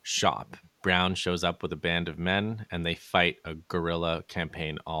shop. Brown shows up with a band of men and they fight a guerrilla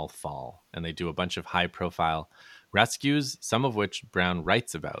campaign all fall. And they do a bunch of high profile rescues, some of which Brown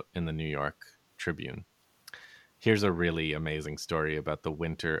writes about in the New York Tribune. Here's a really amazing story about the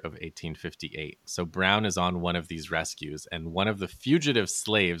winter of 1858. So Brown is on one of these rescues, and one of the fugitive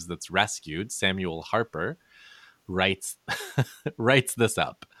slaves that's rescued, Samuel Harper, writes writes this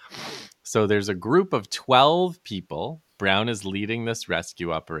up. So there's a group of 12 people. Brown is leading this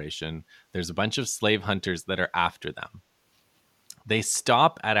rescue operation. There's a bunch of slave hunters that are after them. They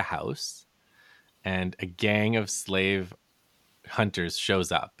stop at a house, and a gang of slave hunters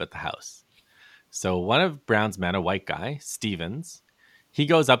shows up at the house. So one of Brown's men, a white guy, Stevens, he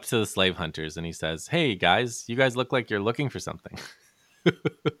goes up to the slave hunters and he says, "Hey guys, you guys look like you're looking for something."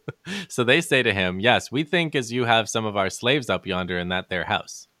 So they say to him, "Yes, we think as you have some of our slaves up yonder in that there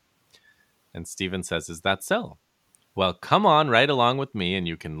house." And Stevens says, "Is that so? Well, come on right along with me and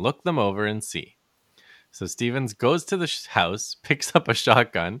you can look them over and see." So Stevens goes to the house, picks up a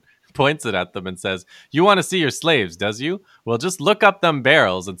shotgun, points it at them, and says, "You want to see your slaves, does you? Well, just look up them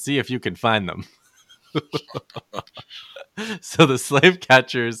barrels and see if you can find them." So the slave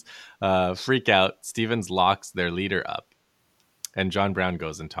catchers freak out. Stevens locks their leader up, and John Brown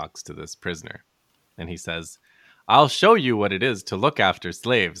goes and talks to this prisoner. And he says, "I'll show you what it is to look after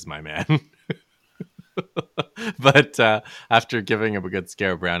slaves, my man." But after giving him a good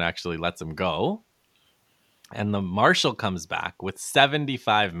scare, Brown actually lets him go. And the marshal comes back with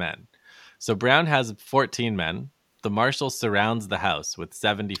 75 men. So Brown has 14 men. The marshal surrounds the house with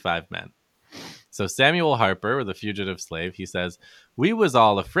 75 men. So Samuel Harper, the fugitive slave, he says, "We was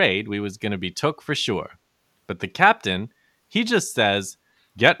all afraid we was going to be took for sure. But the captain, he just says,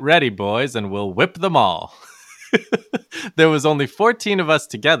 'Get ready, boys, and we'll whip them all.'" There was only 14 of us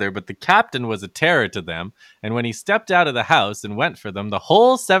together, but the captain was a terror to them. And when he stepped out of the house and went for them, the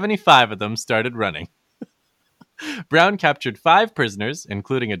whole 75 of them started running. Brown captured 5 prisoners,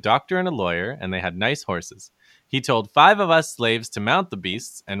 including a doctor and a lawyer, and they had nice horses. He told 5 of us slaves to mount the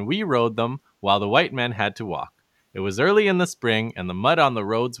beasts, and we rode them while the white men had to walk. It was early in the spring, and the mud on the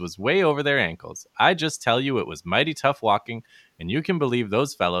roads was way over their ankles. I just tell you, it was mighty tough walking, and you can believe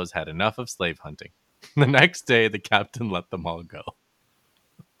those fellows had enough of slave hunting. The next day, the captain let them all go.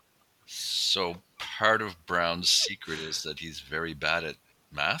 So part of Brown's secret is that he's very bad at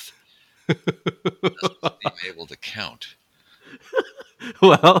math. Being able to count.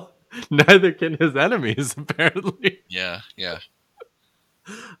 Well, neither can his enemies, apparently. Yeah, yeah.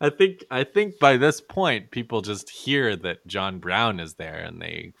 I think by this point, people just hear that John Brown is there and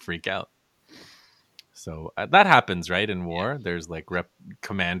they freak out. So that happens, right? In war, there's like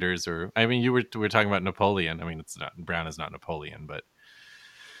commanders, or I mean, we were talking about Napoleon. I mean, it's not Brown is not Napoleon, but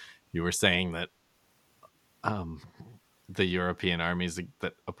you were saying that um, the European armies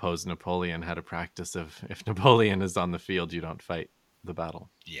that opposed Napoleon had a practice of, if Napoleon is on the field, you don't fight the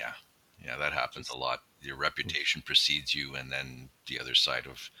battle. Yeah. Yeah, that happens a lot. Your reputation precedes you, and then the other side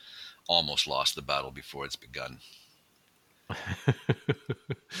have almost lost the battle before it's begun.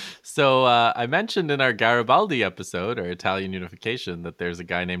 So I mentioned in our Garibaldi episode, our Italian unification, that there's a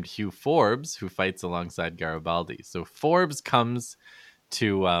guy named Hugh Forbes who fights alongside Garibaldi. So Forbes comes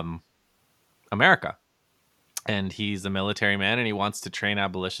to America, and he's a military man, and he wants to train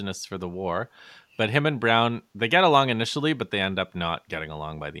abolitionists for the war. But him and Brown, they get along initially, but they end up not getting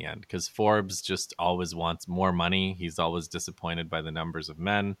along by the end because Forbes just always wants more money. He's always disappointed by the numbers of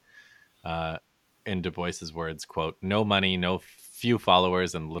men. In Du Bois's words, quote, "No money, no few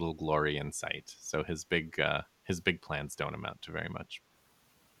followers, and little glory in sight." So his big plans don't amount to very much.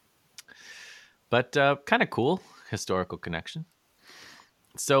 But kind of cool historical connection.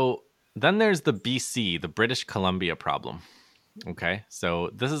 So then there's the BC, the British Columbia problem. Okay, so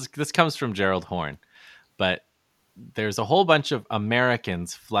this comes from Gerald Horne, but there's a whole bunch of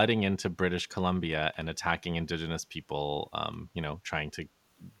Americans flooding into British Columbia and attacking Indigenous people. Trying to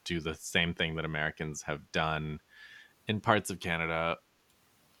do the same thing that Americans have done in parts of Canada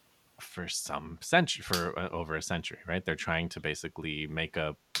for over a century, right? They're trying to basically make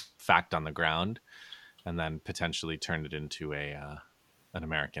a fact on the ground and then potentially turn it into an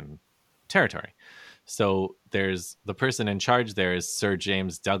American territory. So there's the person in charge there is Sir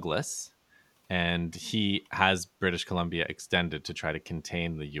James Douglas, and he has British Columbia extended to try to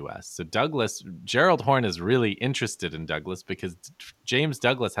contain the US. So Gerald Horne is really interested in Douglas because James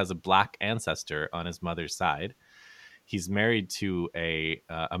Douglas has a black ancestor on his mother's side. He's married to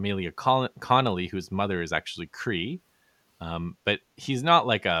Amelia Connolly, whose mother is actually Cree. But he's not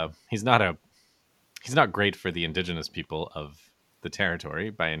great for the Indigenous people of the territory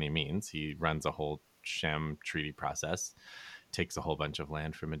by any means. He runs a whole sham treaty process. takes a whole bunch of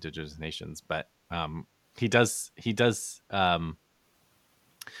land from indigenous nations. But he does it's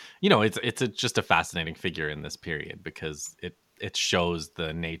just a fascinating figure in this period because it shows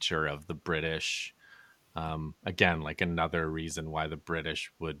the nature of the British. Again, like another reason why the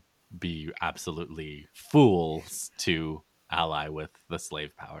British would be absolutely fools to ally with the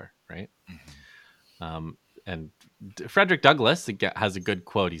slave power, right? And Frederick Douglass has a good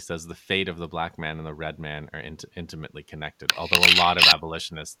quote. He says, "The fate of the black man and the red man are intimately connected." Although a lot of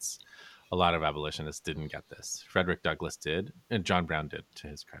abolitionists didn't get this. Frederick Douglass did, and John Brown did, to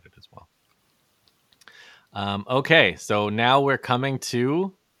his credit as well. Okay, so now we're coming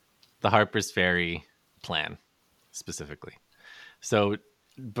to the Harper's Ferry plan specifically. So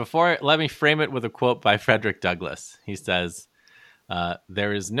let me frame it with a quote by Frederick Douglass. He says,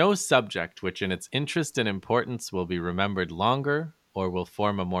 "There is no subject which in its interest and importance will be remembered longer or will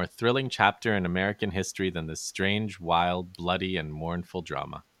form a more thrilling chapter in American history than this strange, wild, bloody, and mournful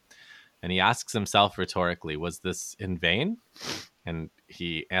drama." And he asks himself rhetorically, was this in vain? And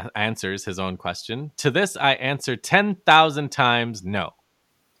he answers his own question. To this, I answer 10,000 times no.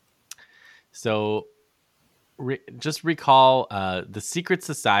 So just recall the secret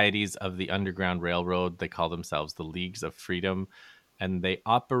societies of the Underground Railroad. They call themselves the Leagues of Freedom, and they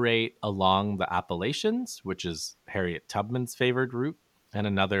operate along the Appalachians, which is Harriet Tubman's favored route, and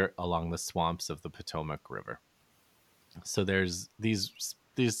another along the swamps of the Potomac River. So there's these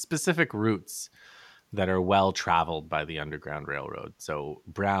specific routes that are well traveled by the Underground Railroad. So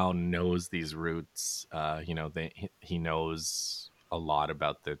Brown knows these routes. He knows a lot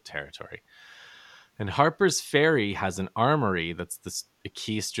about the territory. And Harper's Ferry has an armory that's a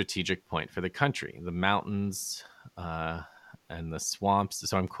key strategic point for the country. The mountains and the swamps.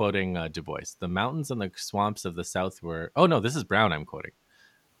 So I'm quoting Du Bois. The mountains and the swamps of the South were. Oh no, this is Brown. I'm quoting.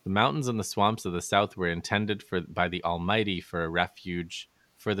 The mountains and the swamps of the South were intended by the Almighty for a refuge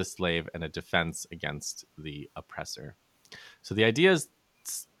for the slave and a defense against the oppressor. So the idea is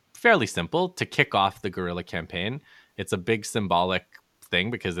fairly simple to kick off the guerrilla campaign. It's a big symbolic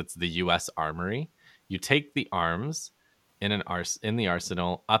thing because it's the U.S. Armory. You take the arms in the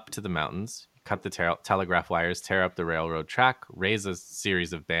arsenal up to the mountains, cut the telegraph wires, tear up the railroad track, raise a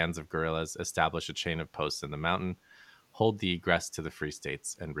series of bands of guerrillas, establish a chain of posts in the mountain, hold the egress to the free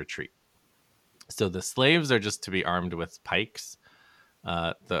states, and retreat. So the slaves are just to be armed with pikes,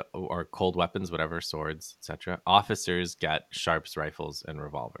 or cold weapons, whatever, swords, etc. Officers get sharps, rifles, and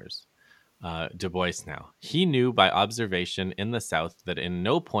revolvers. Du Bois now. He knew by observation in the South that in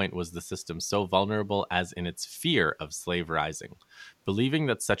no point was the system so vulnerable as in its fear of slave rising. Believing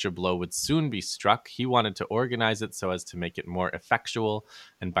that such a blow would soon be struck, he wanted to organize it so as to make it more effectual,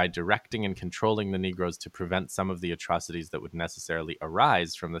 and by directing and controlling the Negroes to prevent some of the atrocities that would necessarily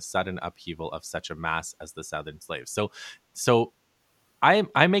arise from the sudden upheaval of such a mass as the Southern slaves. So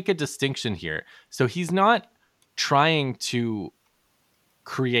I make a distinction here. So he's not trying to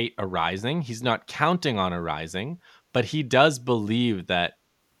create a rising. He's not counting on a rising, but he does believe that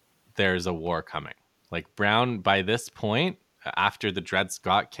there's a war coming. Like Brown, by this point, after the Dred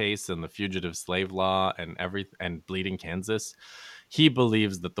Scott case and the fugitive slave law and Bleeding Kansas, he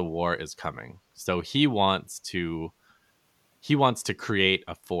believes that the war is coming. So he wants to create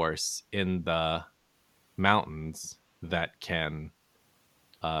a force in the mountains that can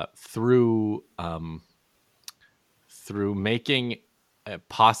through making it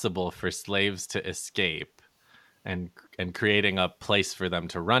possible for slaves to escape and creating a place for them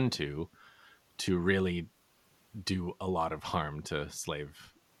to run to really do a lot of harm to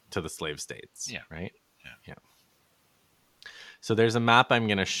the slave states. Yeah. Right. Yeah. Yeah. So there's a map I'm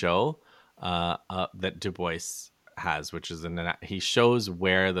going to show that Du Bois has, which is he shows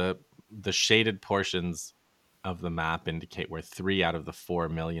where the shaded portions of the map indicate where 3 out of the 4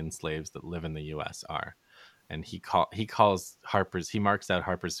 million slaves that live in the U.S. are. And he marks out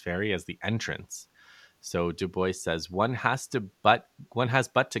Harper's Ferry as the entrance. So Du Bois says one has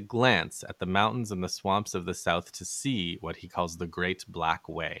but to glance at the mountains and the swamps of the South to see what he calls the Great Black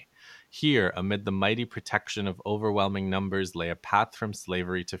Way. Here, amid the mighty protection of overwhelming numbers, lay a path from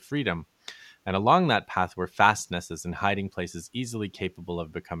slavery to freedom. And along that path were fastnesses and hiding places easily capable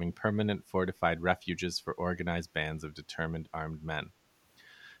of becoming permanent fortified refuges for organized bands of determined armed men.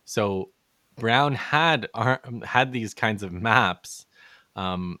 So Brown had these kinds of maps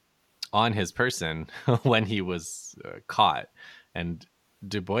on his person when he was caught, and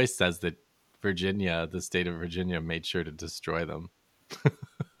Du Bois says that the state of Virginia, made sure to destroy them.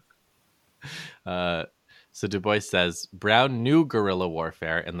 So Du Bois says, Brown knew guerrilla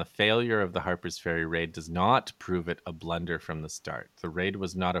warfare, and the failure of the Harper's Ferry raid does not prove it a blunder from the start. The raid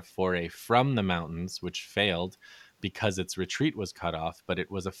was not a foray from the mountains, which failed, because its retreat was cut off, but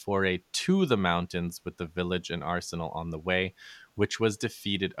it was a foray to the mountains with the village and arsenal on the way, which was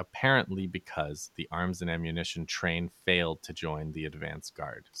defeated apparently because the arms and ammunition train failed to join the advance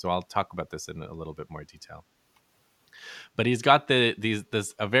guard. So I'll talk about this in a little bit more detail. But he's got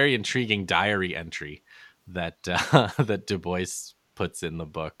this a very intriguing diary entry that that Du Bois puts in the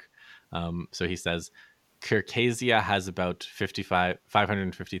book. So he says, Circassia has about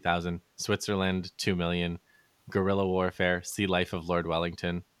 550,000, Switzerland 2 million, guerrilla warfare, see life of Lord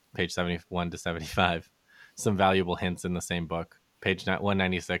Wellington, page 71 to 75. Some valuable hints in the same book. Page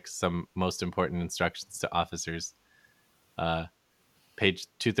 196, some most important instructions to officers. Page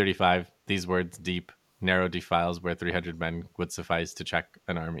 235, these words deep, narrow defiles where 300 men would suffice to check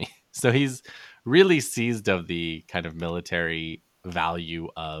an army. So he's really seized of the kind of military value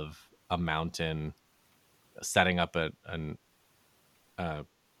of a mountain, setting up a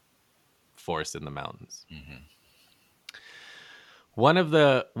force in the mountains. Mm-hmm. One of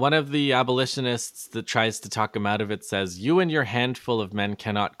the abolitionists that tries to talk him out of it says, "You and your handful of men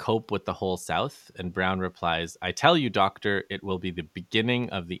cannot cope with the whole South." And Brown replies, "I tell you, doctor, it will be the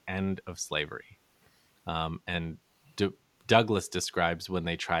beginning of the end of slavery." And Douglas describes when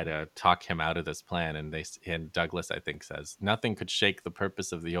they try to talk him out of this plan, and Douglas, I think, says, "Nothing could shake the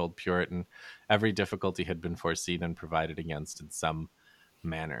purpose of the old Puritan. Every difficulty had been foreseen and provided against in some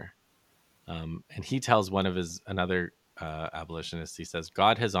manner." And he tells another abolitionist, he says,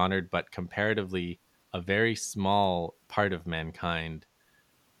 "God has honored but comparatively a very small part of mankind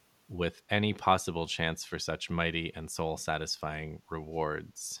with any possible chance for such mighty and soul satisfying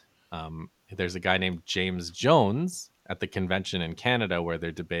rewards." There's a guy named James Jones at the convention in Canada where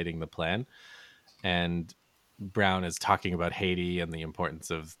they're debating the plan, and Brown is talking about Haiti and the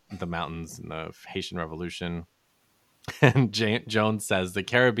importance of the mountains and the Haitian Revolution. And Jones says the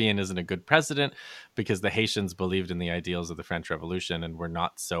Caribbean isn't a good precedent because the Haitians believed in the ideals of the French Revolution and were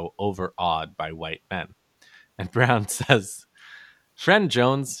not so overawed by white men. And Brown says, "Friend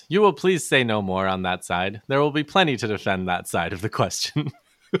Jones, you will please say no more on that side. There will be plenty to defend that side of the question."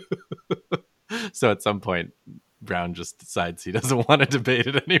 So at some point, Brown just decides he doesn't want to debate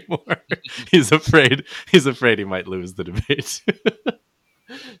it anymore. He's afraid he might lose the debate.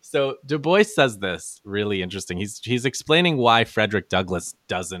 So Du Bois says this really interesting. He's explaining why Frederick Douglass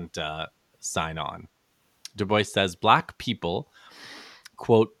doesn't sign on. Du Bois says black people,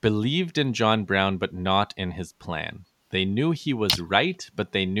 quote, believed in John Brown, but not in his plan. They knew he was right,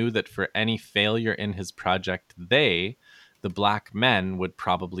 but they knew that for any failure in his project, the black men, would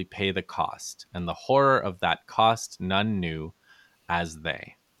probably pay the cost. And the horror of that cost none knew as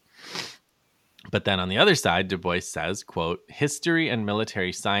they. But then on the other side, Du Bois says, quote, history and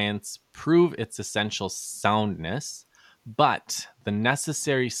military science prove its essential soundness, but the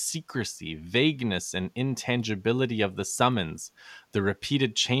necessary secrecy, vagueness, and intangibility of the summons, the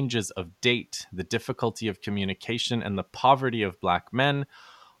repeated changes of date, the difficulty of communication, and the poverty of black men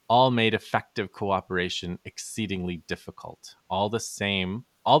all made effective cooperation exceedingly difficult. All the same,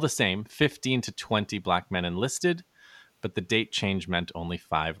 15 to 20 black men enlisted, but the date change meant only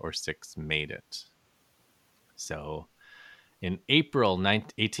 5 or 6 made it. So in April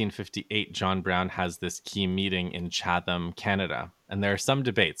 1858, John Brown has this key meeting in Chatham, Canada. And there are some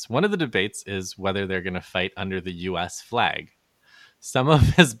debates. One of the debates is whether they're going to fight under the U.S. flag. Some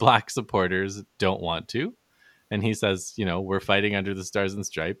of his black supporters don't want to. And he says, we're fighting under the Stars and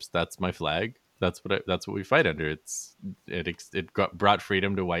Stripes. That's my flag. That's what we fight under. It brought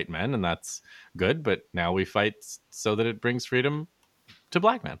freedom to white men, and that's good. But now we fight so that it brings freedom to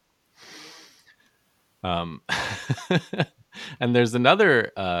black men. And there's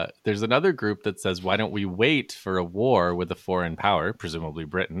another group that says, why don't we wait for a war with a foreign power, presumably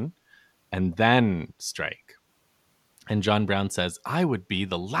Britain, and then strike? And John Brown says, I would be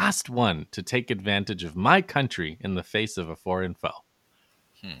the last one to take advantage of my country in the face of a foreign foe.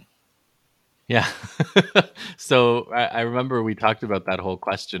 Yeah. So I remember we talked about that whole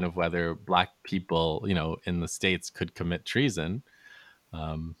question of whether black people, in the States could commit treason.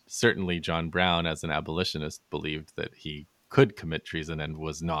 Certainly John Brown, as an abolitionist, believed that he could commit treason and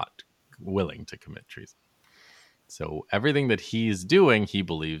was not willing to commit treason. So everything that he's doing, he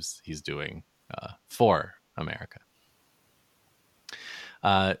believes he's doing for America.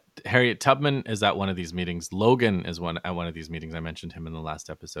 Harriet Tubman is at one of these meetings. Logan is at one of these meetings. I mentioned him in the last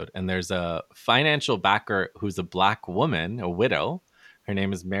episode. And there's a financial backer who's a black woman, a widow. Her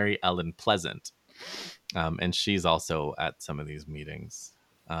name is Mary Ellen Pleasant. And she's also at some of these meetings.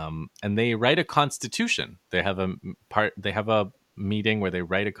 And they write a constitution. They have a meeting where they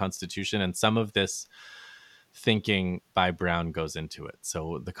write a constitution, and some of this thinking by Brown goes into it.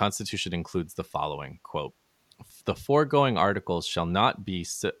 So the constitution includes the following, quote, The foregoing articles shall be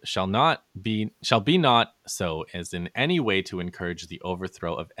not so as in any way to encourage the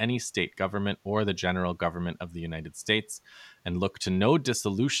overthrow of any state government or the general government of the United States, and look to no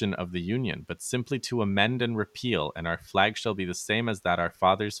dissolution of the Union, but simply to amend and repeal, and our flag shall be the same as that our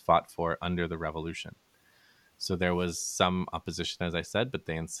fathers fought for under the Revolution. So there was some opposition, as I said, but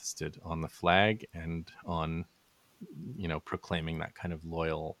they insisted on the flag and on, proclaiming that kind of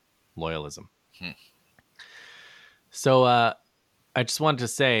loyalism. Hmm. So I just wanted to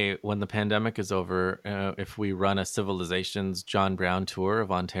say, when the pandemic is over, if we run a Civilizations John Brown tour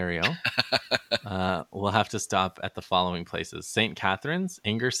of Ontario, we'll have to stop at the following places: St. Catharines,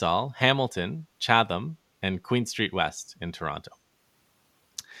 Ingersoll, Hamilton, Chatham, and Queen Street West in Toronto.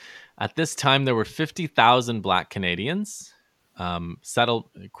 At this time, there were 50,000 Black Canadians.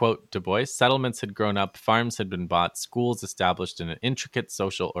 Quote Du Bois, settlements had grown up, farms had been bought, schools established, and an intricate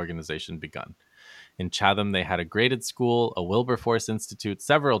social organization begun. In Chatham, they had a graded school, a Wilberforce Institute,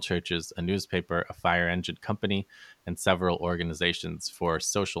 several churches, a newspaper, a fire engine company, and several organizations for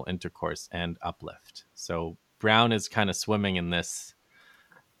social intercourse and uplift. So Brown is kind of swimming in this,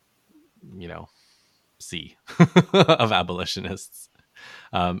 sea of abolitionists.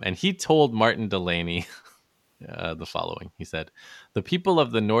 And he told Martin Delaney the following. He said, "The people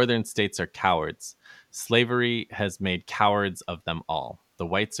of the northern states are cowards. Slavery has made cowards of them all. The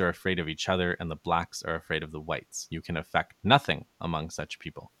whites are afraid of each other, and the blacks are afraid of the whites. You can effect nothing among such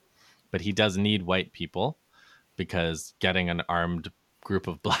people." But he does need white people, because getting an armed group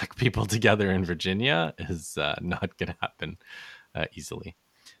of black people together in Virginia is not going to happen easily.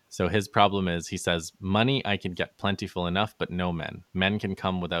 So his problem is, he says, money I can get plentiful enough, but no men. Money can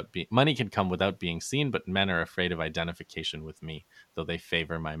come without being seen, but men are afraid of identification with me, though they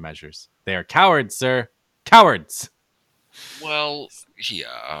favor my measures. They are cowards, sir. Cowards. Well,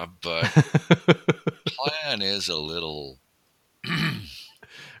 yeah, but plan is a little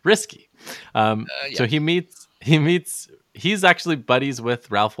Risky. yeah. So he's actually buddies with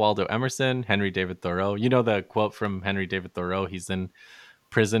Ralph Waldo Emerson, Henry David Thoreau. You know the quote from Henry David Thoreau? He's in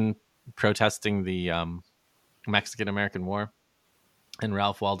prison protesting the Mexican-American War, and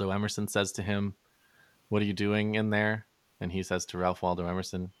Ralph Waldo Emerson says to him, "What are you doing in there?" And he says to Ralph Waldo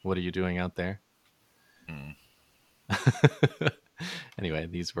Emerson, "What are you doing out there?" Hmm. Anyway,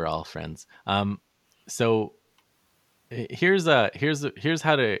 these were all friends. So here's how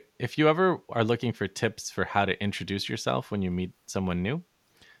to, if you ever are looking for tips for how to introduce yourself when you meet someone new,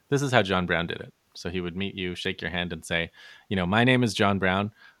 this is how John Brown did it. So he would meet you, shake your hand, and say, "My name is John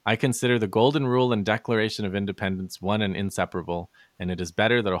Brown. I consider the Golden Rule and Declaration of Independence one and inseparable, and it is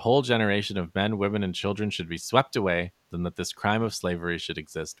better that a whole generation of men, women, and children should be swept away than that this crime of slavery should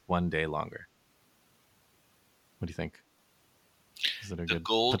exist one day longer." What do you think? Is it a The good,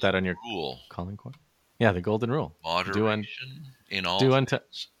 golden put that on your rule: calling card? Yeah, the Golden Rule. moderation in all Do unto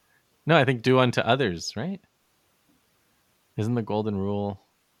things. No, I think do unto others, right? Isn't the Golden Rule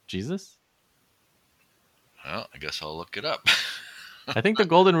Jesus? Well, I guess I'll look it up. I think the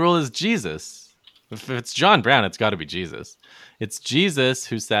Golden Rule is Jesus. If it's John Brown, it's got to be Jesus. It's Jesus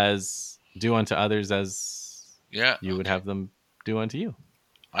who says, "Do unto others as Yeah, you would okay. have them do unto you."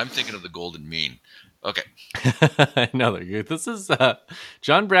 I'm thinking of the golden mean. Okay. No, this is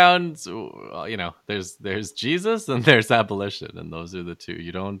John Brown's. There's Jesus and there's abolition, and those are the two.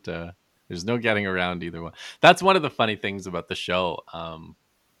 You don't. There's no getting around either one. That's one of the funny things about the show.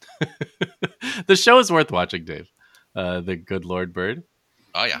 The show is worth watching, Dave. The Good Lord Bird.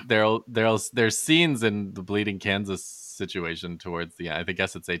 Oh yeah. There's scenes in the Bleeding Kansas situation towards the end. I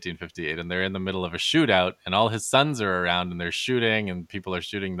guess it's 1858, and they're in the middle of a shootout, and all his sons are around, and they're shooting, and people are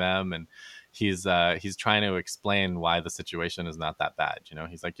shooting them, and he's trying to explain why the situation is not that bad.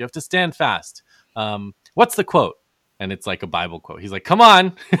 He's like, "You have to stand fast." What's the quote? And it's like a Bible quote. He's like, "Come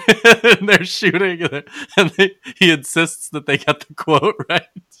on!" And they're shooting, and he insists that they get the quote right.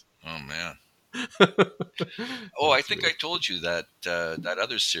 Oh man. Oh, I think I told you that that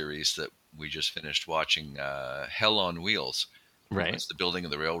other series that we just finished watching, Hell on Wheels, Right. was the building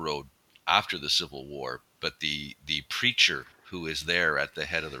of the railroad after the Civil War. But the preacher who is there at the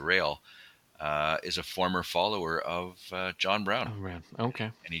head of the rail is a former follower of John Brown, Oh, man.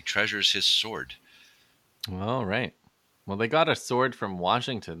 Okay. and he treasures his sword. All right. Well, they got a sword from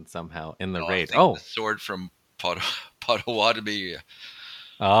Washington somehow in the No, I raid. think the sword from Potawatomi.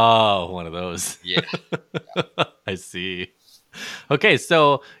 Oh, one of those. Yeah. I see. Okay,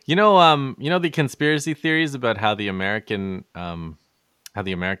 so the conspiracy theories about how the Americans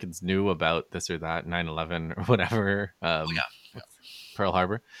knew about this or that, 9/11 or whatever, Oh yeah. Pearl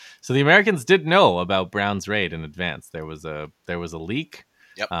Harbor. So the Americans did know about Brown's raid in advance. There was a leak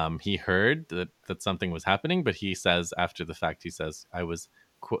Yep. He heard that something was happening, but he says after the fact, he says, I was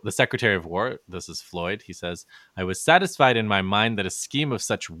the Secretary of War, this is Floyd, he says, I was satisfied in my mind that a scheme of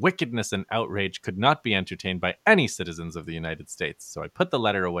such wickedness and outrage could not be entertained by any citizens of the United States. So I put the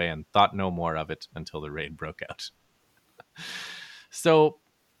letter away and thought no more of it until the raid broke out. So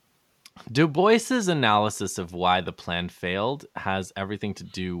Du Bois's analysis of why the plan failed has everything to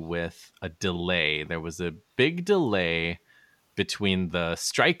do with a delay. There was a big delay between the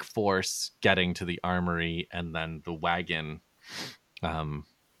strike force getting to the armory and then the wagon um,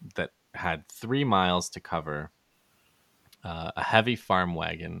 that had 3 miles to cover. A heavy farm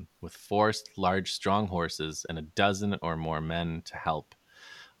wagon with four large, strong horses and a dozen or more men to help.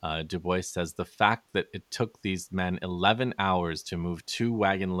 Du Bois says the fact that it took these men 11 hours to move 2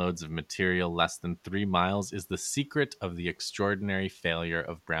 wagon loads of material less than 3 miles is the secret of the extraordinary failure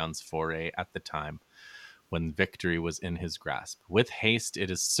of Brown's foray at the time when victory was in his grasp. With haste, it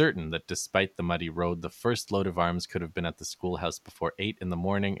is certain that despite the muddy road, the first load of arms could have been at the schoolhouse before 8 in the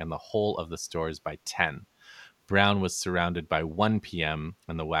morning and the whole of the stores by 10. Brown was surrounded by 1 p.m.,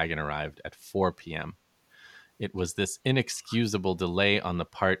 and the wagon arrived at 4 p.m. It was this inexcusable delay on the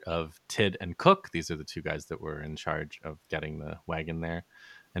part of Tidd and Cook. These are the two guys that were in charge of getting the wagon there,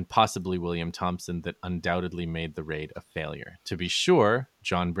 and possibly William Thompson, that undoubtedly made the raid a failure. To be sure,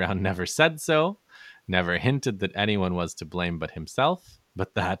 John Brown never said so, never hinted that anyone was to blame but himself,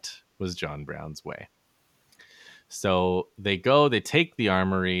 but that was John Brown's way. So they take the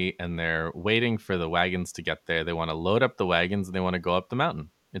armory, and they're waiting for the wagons to get there. They want to load up the wagons and they want to go up the mountain.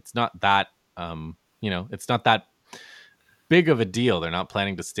 It's not that, it's not that big of a deal. They're not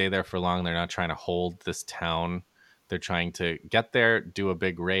planning to stay there for long. They're not trying to hold this town. They're trying to get there, do a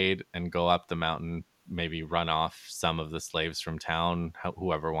big raid, and go up the mountain, maybe run off some of the slaves from town,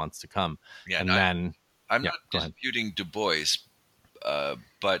 whoever wants to come. Yeah, And then, I'm yeah, not go ahead. disputing Du Bois,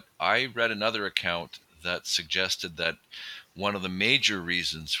 but I read another account that suggested that one of the major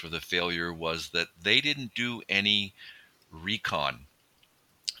reasons for the failure was that they didn't do any recon.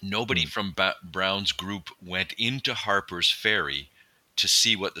 Nobody Hmm. from Brown's group went into Harper's Ferry to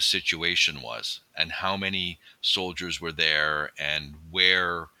see what the situation was and how many soldiers were there and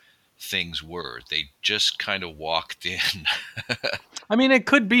where things were. They just kind of walked in. I mean, it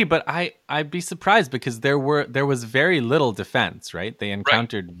could be, but I'd be surprised because there was very little defense, right? They Right.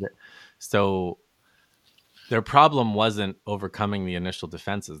 encountered, so their problem wasn't overcoming the initial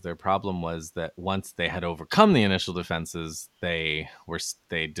defenses. Their problem was that once they had overcome the initial defenses, they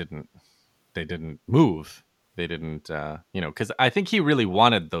didn't move. They didn't, because I think he really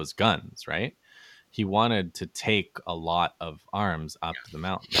wanted those guns, right? He wanted to take a lot of arms up the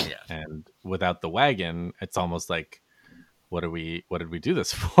mountain, Yeah. and without the wagon, it's almost like, what did we do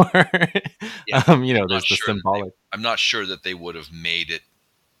this for? Yeah. I'm not There's the sure that they symbolic, I'm not sure that they would have made it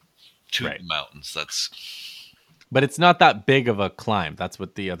to right? the mountains. That's But it's not that big of a climb. That's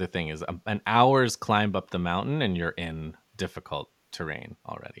what the other thing is. An hour's climb up the mountain, and you're in difficult terrain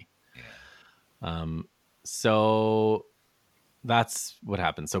already. yeah. Um, so that's what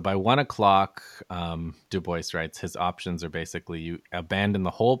happened. So by 1 o'clock, Du Bois writes his options are basically you abandon the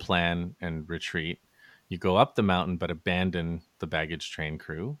whole plan and retreat. You go up the mountain, but abandon the baggage train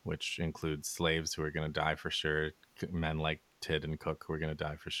crew, which includes slaves who are going to die for sure, men like Tidd and Cook who are going to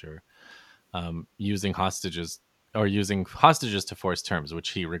die for sure, using hostages to force terms, which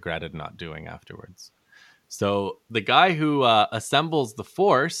he regretted not doing afterwards. So the guy who assembles the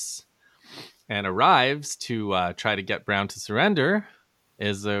force and arrives to try to get Brown to surrender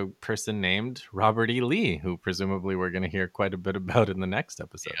is a person named Robert E. Lee, who presumably we're going to hear quite a bit about in the next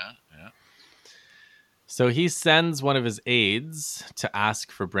episode. Yeah. Yeah. So he sends one of his aides to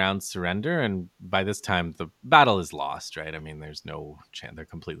ask for Brown's surrender, and by this time the battle is lost, right? I mean, there's no chance; they're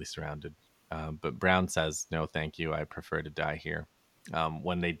completely surrounded. But Brown says, "No, thank you. I prefer to die here."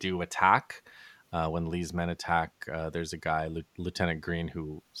 When they do attack, when Lee's men attack, there's a guy, Lieutenant Green,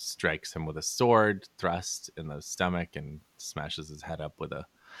 who strikes him with a sword thrust in the stomach and smashes his head up with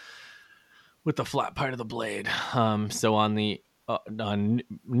the flat part of the blade. So on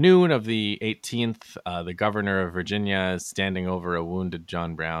noon of the 18th, the governor of Virginia is standing over a wounded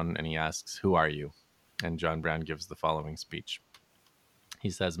John Brown, and he asks, "Who are you?" And John Brown gives the following speech. He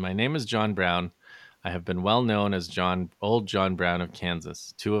says, "My name is John Brown. I have been well known as Old John Brown of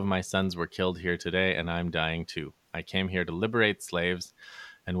Kansas. 2 of my sons were killed here today, and I'm dying too. I came here to liberate slaves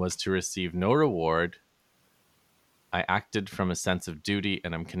and was to receive no reward. I acted from a sense of duty,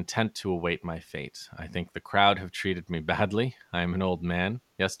 and am content to await my fate. I think the crowd have treated me badly. I am an old man.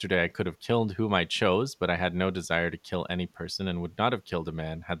 Yesterday I could have killed whom I chose, but I had no desire to kill any person, and would not have killed a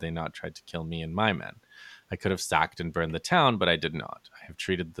man had they not tried to kill me and my men. I could have sacked and burned the town, but I did not. I have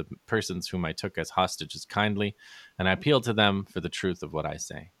treated the persons whom I took as hostages kindly, and I appeal to them for the truth of what I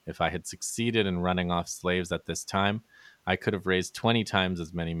say. If I had succeeded in running off slaves at this time, I could have raised 20 times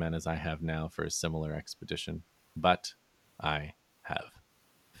as many men as I have now for a similar expedition, but I have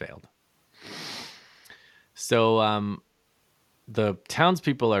failed. So, the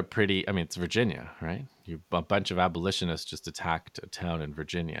townspeople are pretty. I mean, it's Virginia, right? A bunch of abolitionists just attacked a town in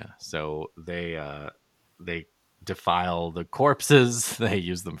Virginia, so they defile the corpses. They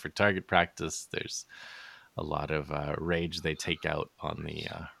use them for target practice. There's a lot of rage they take out on the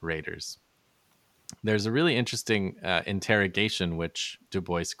raiders. There's a really interesting interrogation which Du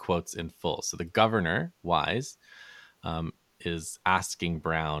Bois quotes in full. So the governor, Wise, is asking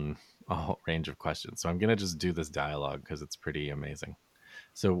Brown a whole range of questions. So I'm going to just do this dialogue because it's pretty amazing.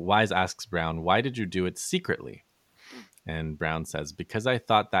 So Wise asks Brown, "Why did you do it secretly?" And Brown says, "Because I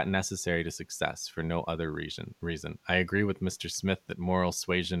thought that necessary to success, for no other reason. I agree with Mr. Smith that moral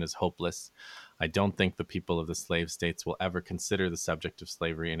suasion is hopeless. I don't think the people of the slave states will ever consider the subject of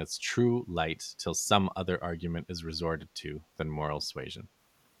slavery in its true light till some other argument is resorted to than moral suasion."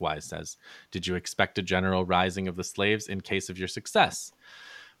 Wise says, "Did you expect a general rising of the slaves in case of your success?"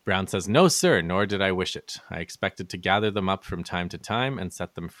 Brown says, "No, sir, nor did I wish it. I expected to gather them up from time to time and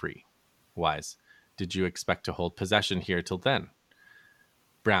set them free." Wise, "Did you expect to hold possession here till then?"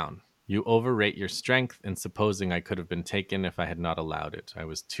 Brown, "You overrate your strength in supposing I could have been taken if I had not allowed it. I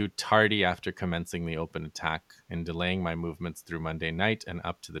was too tardy after commencing the open attack in delaying my movements through Monday night and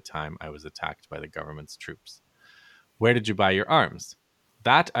up to the time I was attacked by the government's troops." Where did you buy your arms?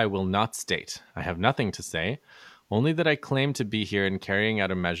 That I will not state. I have nothing to say, only that I claim to be here in carrying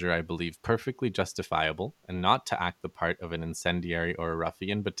out a measure I believe perfectly justifiable, and not to act the part of an incendiary or a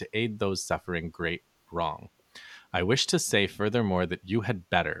ruffian, but to aid those suffering great wrong. I wish to say furthermore that you had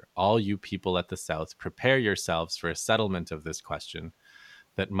better, all you people at the South, prepare yourselves for a settlement of this question,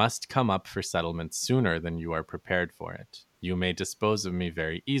 that must come up for settlement sooner than you are prepared for it. You may dispose of me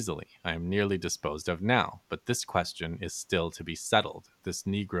very easily. I am nearly disposed of now, but this question is still to be settled. This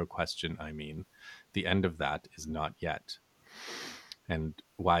Negro question, I mean. The end of that is not yet. And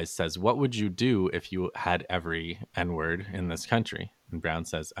Wise says, "What would you do if you had every N word in this country?" And Brown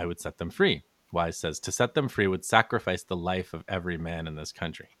says, "I would set them free." Wise says, "To set them free would sacrifice the life of every man in this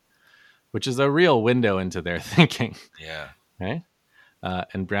country," which is a real window into their thinking. Yeah. Right?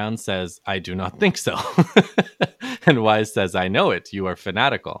 And Brown says, "I do not think so." And Wise says, "I know it. You are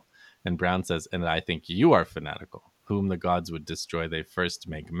fanatical." And Brown says, "And I think you are fanatical. Whom the gods would destroy, they first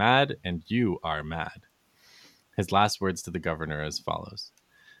make mad, and you are mad." His last words to the governor are as follows.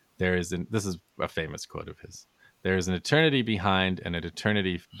 This is a famous quote of his. "There is an eternity behind and an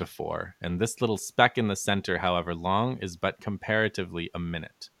eternity before, and this little speck in the center, however long, is but comparatively a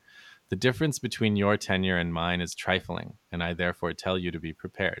minute. The difference between your tenure and mine is trifling, and I therefore tell you to be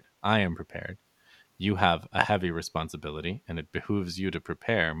prepared. I am prepared. You have a heavy responsibility, and it behooves you to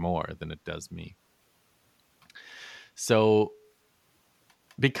prepare more than it does me." So,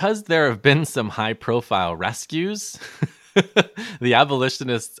 because there have been some high profile rescues, the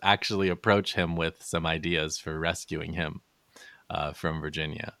abolitionists actually approach him with some ideas for rescuing him from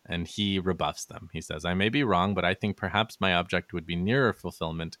Virginia, and he rebuffs them. He says, "I may be wrong, but I think perhaps my object would be nearer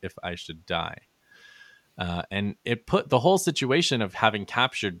fulfillment if I should die." And it put the whole situation of having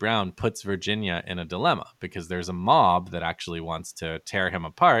captured Brown puts Virginia in a dilemma because there's a mob that actually wants to tear him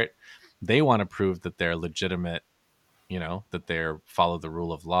apart. They want to prove that they're legitimate, that they're follow the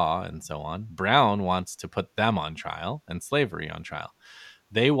rule of law and so on. Brown wants to put them on trial and slavery on trial.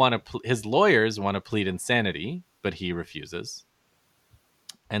 They want to, his lawyers want to plead insanity, but he refuses.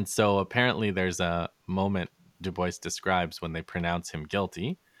 And so apparently there's a moment Du Bois describes when they pronounce him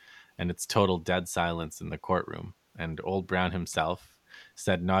guilty, and it's total dead silence in the courtroom. And old Brown himself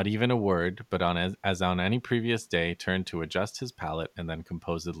said not even a word, but as on any previous day, turned to adjust his palate and then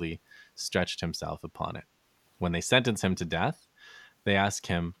composedly stretched himself upon it. When they sentence him to death, they ask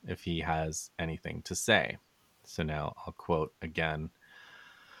him if he has anything to say. So now I'll quote again.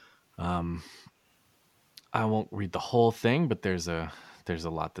 I won't read the whole thing, but there's a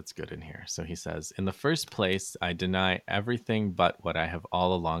lot that's good in here. So he says, "In the first place, I deny everything but what I have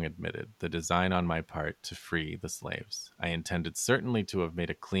all along admitted, the design on my part to free the slaves. I intended certainly to have made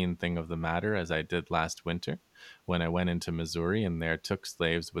a clean thing of the matter, as I did last winter, when I went into Missouri and there took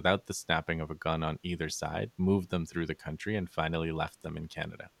slaves without the snapping of a gun on either side, moved them through the country, and finally left them in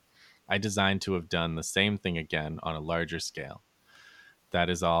Canada. I designed to have done the same thing again on a larger scale. That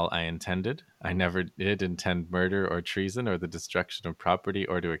is all I intended. I never did intend murder or treason or the destruction of property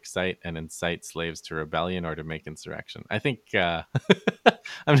or to excite and incite slaves to rebellion or to make insurrection. I think I'm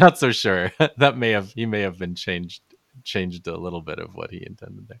not so sure. That he may have been changed a little bit of what he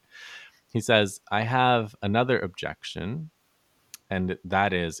intended there. He says, I have another objection, and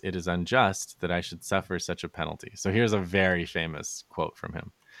that is, it is unjust that I should suffer such a penalty. So here's a very famous quote from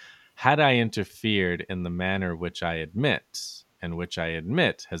him. Had I interfered in the manner which I admit, and which I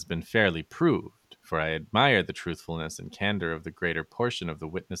admit has been fairly proved, for I admire the truthfulness and candor of the greater portion of the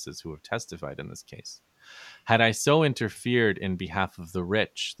witnesses who have testified in this case. Had I so interfered in behalf of the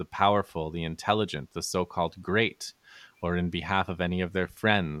rich, the powerful, the intelligent, the so called great, or in behalf of any of their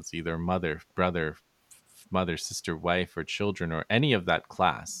friends, either mother, brother, mother, sister, wife, or children, or any of that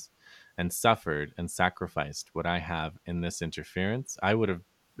class, and suffered and sacrificed what I have in this interference, it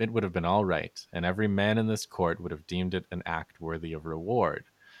would have been all right, and every man in this court would have deemed it an act worthy of reward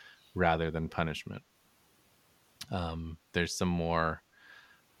rather than punishment. There's some more,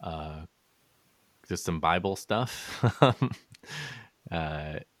 uh, there's some Bible stuff.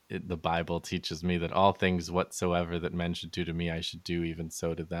 The Bible teaches me that all things whatsoever that men should do to me, I should do even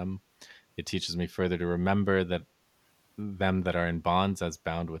so to them. It teaches me further to remember that them that are in bonds as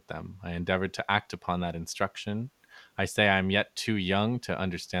bound with them. I endeavored to act upon that instruction. I say I am yet too young to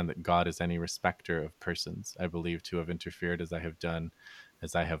understand that God is any respecter of persons. I believe to have interfered as I have done,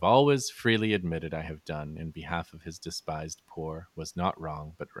 as I have always freely admitted I have done in behalf of his despised poor, was not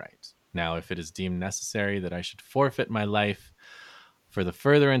wrong but right. Now, if it is deemed necessary that I should forfeit my life for the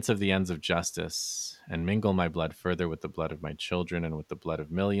furtherance of the ends of justice, and mingle my blood further with the blood of my children and with the blood of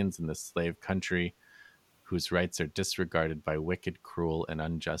millions in this slave country, whose rights are disregarded by wicked, cruel, and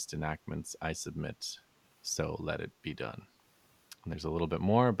unjust enactments, I submit. So let it be done. And there's a little bit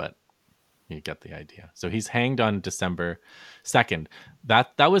more, but you get the idea. So he's hanged on December 2nd.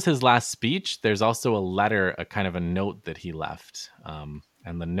 That was his last speech. There's also a letter, a kind of a note that he left. And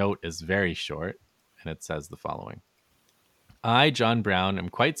the note is very short, and it says the following. I, John Brown, am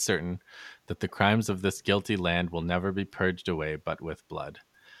quite certain that the crimes of this guilty land will never be purged away but with blood.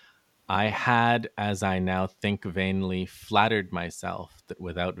 I had, as I now think vainly, flattered myself that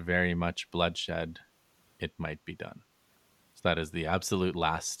without very much bloodshed it might be done. So that is the absolute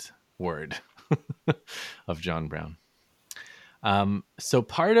last word of John Brown. So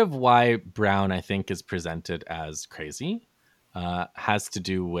part of why Brown, I think, is presented as crazy has to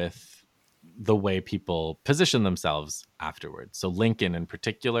do with the way people position themselves afterwards. So Lincoln in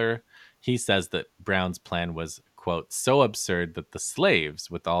particular, he says that Brown's plan was, quote, so absurd that the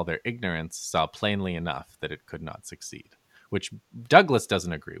slaves, with all their ignorance, saw plainly enough that it could not succeed, which Douglas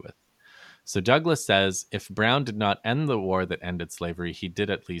doesn't agree with. So Douglas says if Brown did not end the war that ended slavery, he did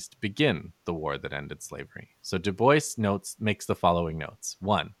at least begin the war that ended slavery. So Du Bois makes the following notes.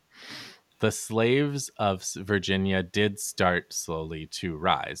 1, the slaves of Virginia did start slowly to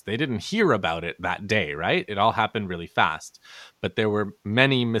rise. They didn't hear about it that day, right? It all happened really fast. But there were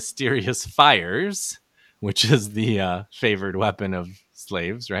many mysterious fires, which is the favored weapon of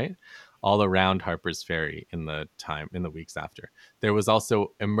slaves, right? All around Harper's Ferry in the weeks after. There was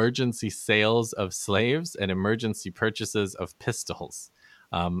also emergency sales of slaves and emergency purchases of pistols.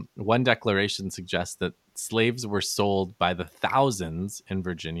 One declaration suggests that slaves were sold by the thousands in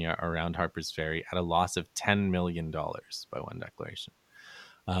Virginia around Harper's Ferry at a loss of $10 million by one declaration.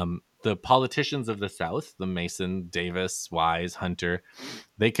 The politicians of the South, the Mason, Davis, Wise, Hunter,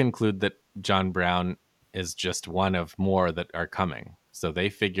 they conclude that John Brown is just one of more that are coming. So they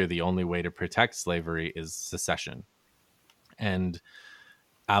figure the only way to protect slavery is secession. And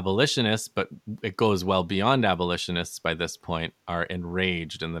abolitionists, but it goes well beyond abolitionists by this point, are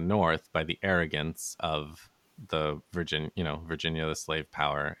enraged in the North by the arrogance of the Virginia, the slave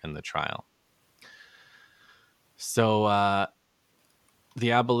power, and the trial. So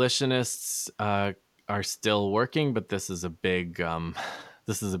the abolitionists are still working, but this is a big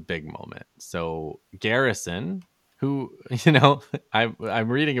moment. So Garrison, who I'm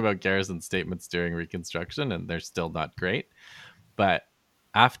reading about Garrison's statements during Reconstruction, and they're still not great. But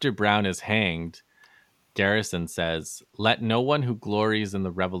after Brown is hanged, Garrison says, "Let no one who glories in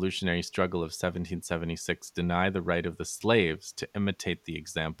the revolutionary struggle of 1776 deny the right of the slaves to imitate the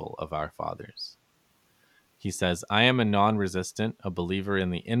example of our fathers." He says, "I am a non-resistant, a believer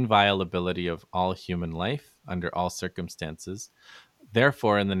in the inviolability of all human life under all circumstances.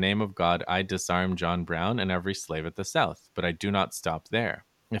 Therefore, in the name of God, I disarm John Brown and every slave at the South, but I do not stop there.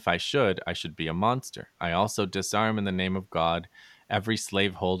 If I should be a monster. I also disarm in the name of God every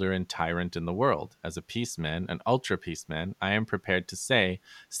slaveholder and tyrant in the world. As a peaceman, an ultra peaceman, I am prepared to say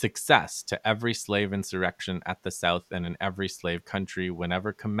success to every slave insurrection at the South and in every slave country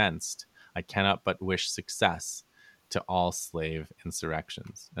whenever commenced. I cannot but wish success to all slave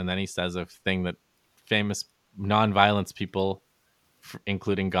insurrections. And then he says a thing that famous nonviolence people,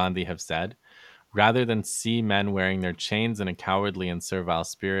 including Gandhi, have said. Rather than see men wearing their chains in a cowardly and servile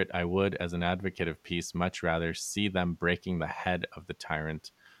spirit, I would, as an advocate of peace, much rather see them breaking the head of the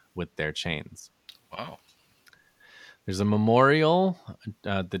tyrant with their chains. Wow. There's a memorial,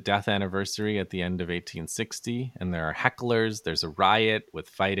 the death anniversary at the end of 1860, and there are hecklers. There's a riot with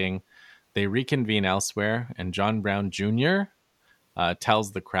fighting. They reconvene elsewhere, and John Brown Jr.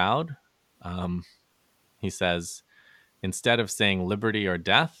 Tells the crowd, um, he says, instead of saying liberty or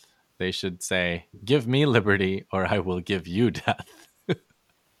death, they should say, give me liberty or I will give you death.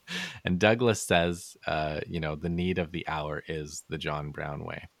 And Douglas says, the need of the hour is the John Brown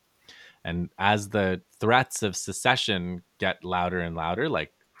way. And as the threats of secession get louder and louder,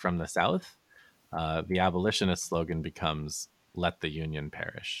 like from the South, the abolitionist slogan becomes, let the Union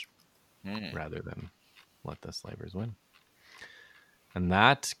perish, Hmm. rather than let the slavers win. And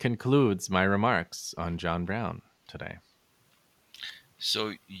that concludes my remarks on John Brown today.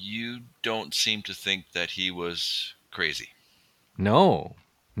 So you don't seem to think that he was crazy. No,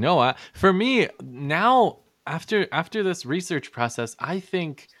 no. For me now, after this research process, I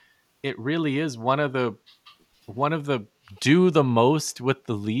think it really is one of the do the most with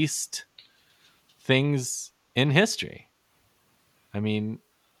the least things in history. I mean,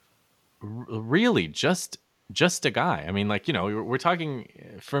 really, just a guy. I mean, like, we're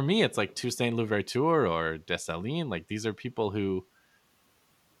talking. For me, it's like Toussaint Louverture or Dessalines. Like, these are people who,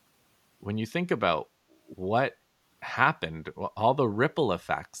 when you think about what happened, all the ripple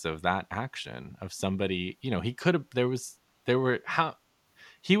effects of that action of somebody, he could have, there were, how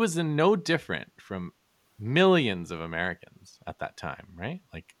he was in no different from millions of Americans at that time, right?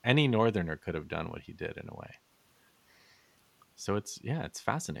 Like any northerner could have done what he did in a way. So it's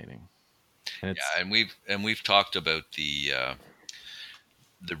fascinating. And it's, Yeah, and we've talked about the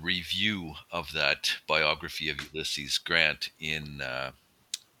review of that biography of Ulysses Grant in the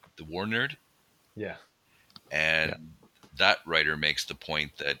War Nerd, yeah, yeah, and that writer makes the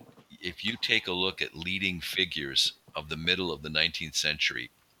point that if you take a look at leading figures of the middle of the 19th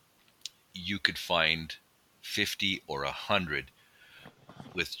century, you could find 50 or 100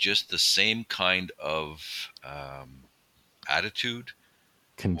 with just the same kind of attitude. Or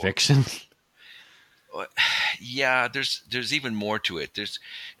conviction. yeah, there's even more to it. There's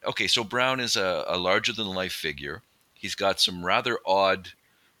okay, so Brown is a larger than life figure. He's got some rather odd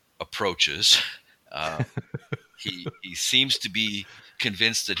approaches. Uh, he seems to be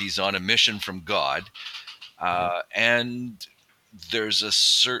convinced that he's on a mission from God, Yeah, and there's a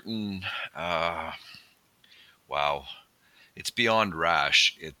certain uh, wow, it's beyond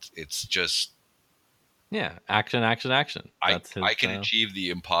rash. It's just yeah, action, action, action. I That's his. I can achieve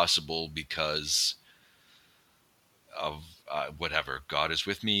the impossible because of whatever God is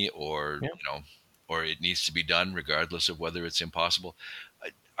with me, or Yeah, or it needs to be done regardless of whether it's impossible.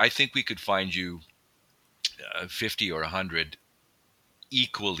 I think we could find you 50 or 100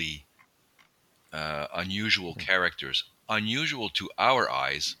 equally unusual characters, unusual to our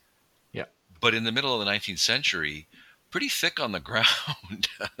eyes, yeah, but in the middle of the 19th century, pretty thick on the ground.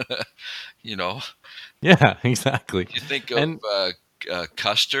 you know, yeah, exactly. you think of And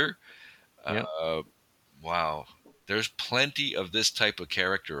Custer. yeah, Uh, wow, there's plenty of this type of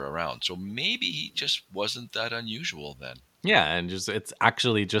character around. So maybe he just wasn't that unusual then. yeah, and just it's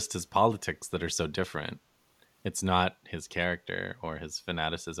actually just his politics that are so different. It's not his character or his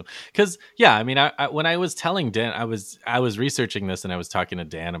fanaticism. Because yeah, I mean, when I was telling Dan, I was researching this and I was talking to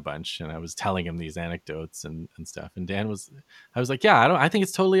Dan a bunch and I was telling him these anecdotes and stuff. And I was like, yeah, I think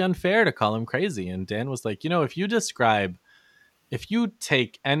it's totally unfair to call him crazy. And Dan was like, if you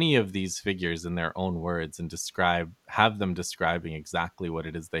take any of these figures in their own words and have them describing exactly what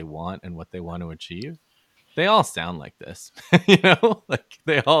it is they want and what they want to achieve, they all sound like this. Like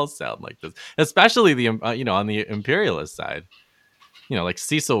they all sound like this, especially on the imperialist side. Like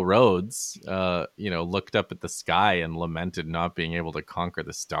Cecil Rhodes, looked up at the sky and lamented not being able to conquer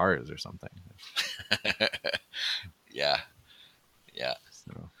the stars or something. Yeah, yeah.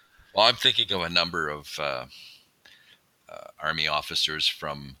 So Well, I'm thinking of a number of army officers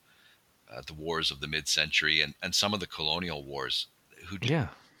from the wars of the mid-century and some of the colonial wars who just yeah,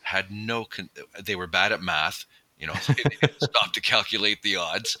 had they were bad at math. So they didn't stop to calculate the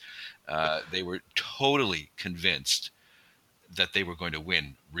odds. They were totally convinced that they were going to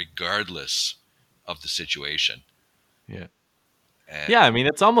win regardless of the situation. yeah. And Yeah, I mean,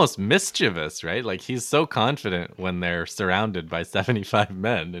 it's almost mischievous, right? Like, he's so confident when they're surrounded by 75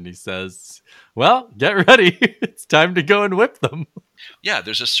 men, and he says, "Well, get ready. It's time to go and whip them." yeah,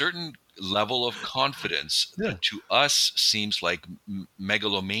 there's a certain level of confidence Yeah. that to us seems like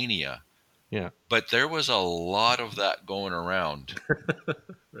megalomania, Yeah. but there was a lot of that going around.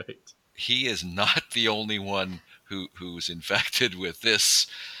 Right. He is not the only one who's infected with this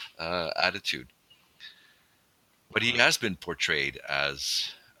attitude, but he has been portrayed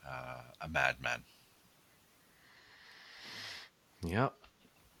as a madman. Yep.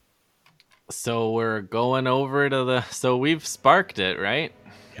 So we're going over to so we've sparked it, right?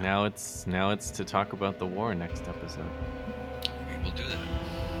 Yeah, Now it's to talk about the war next episode. we will do that,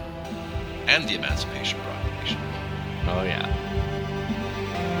 and the Emancipation Proclamation. Oh yeah.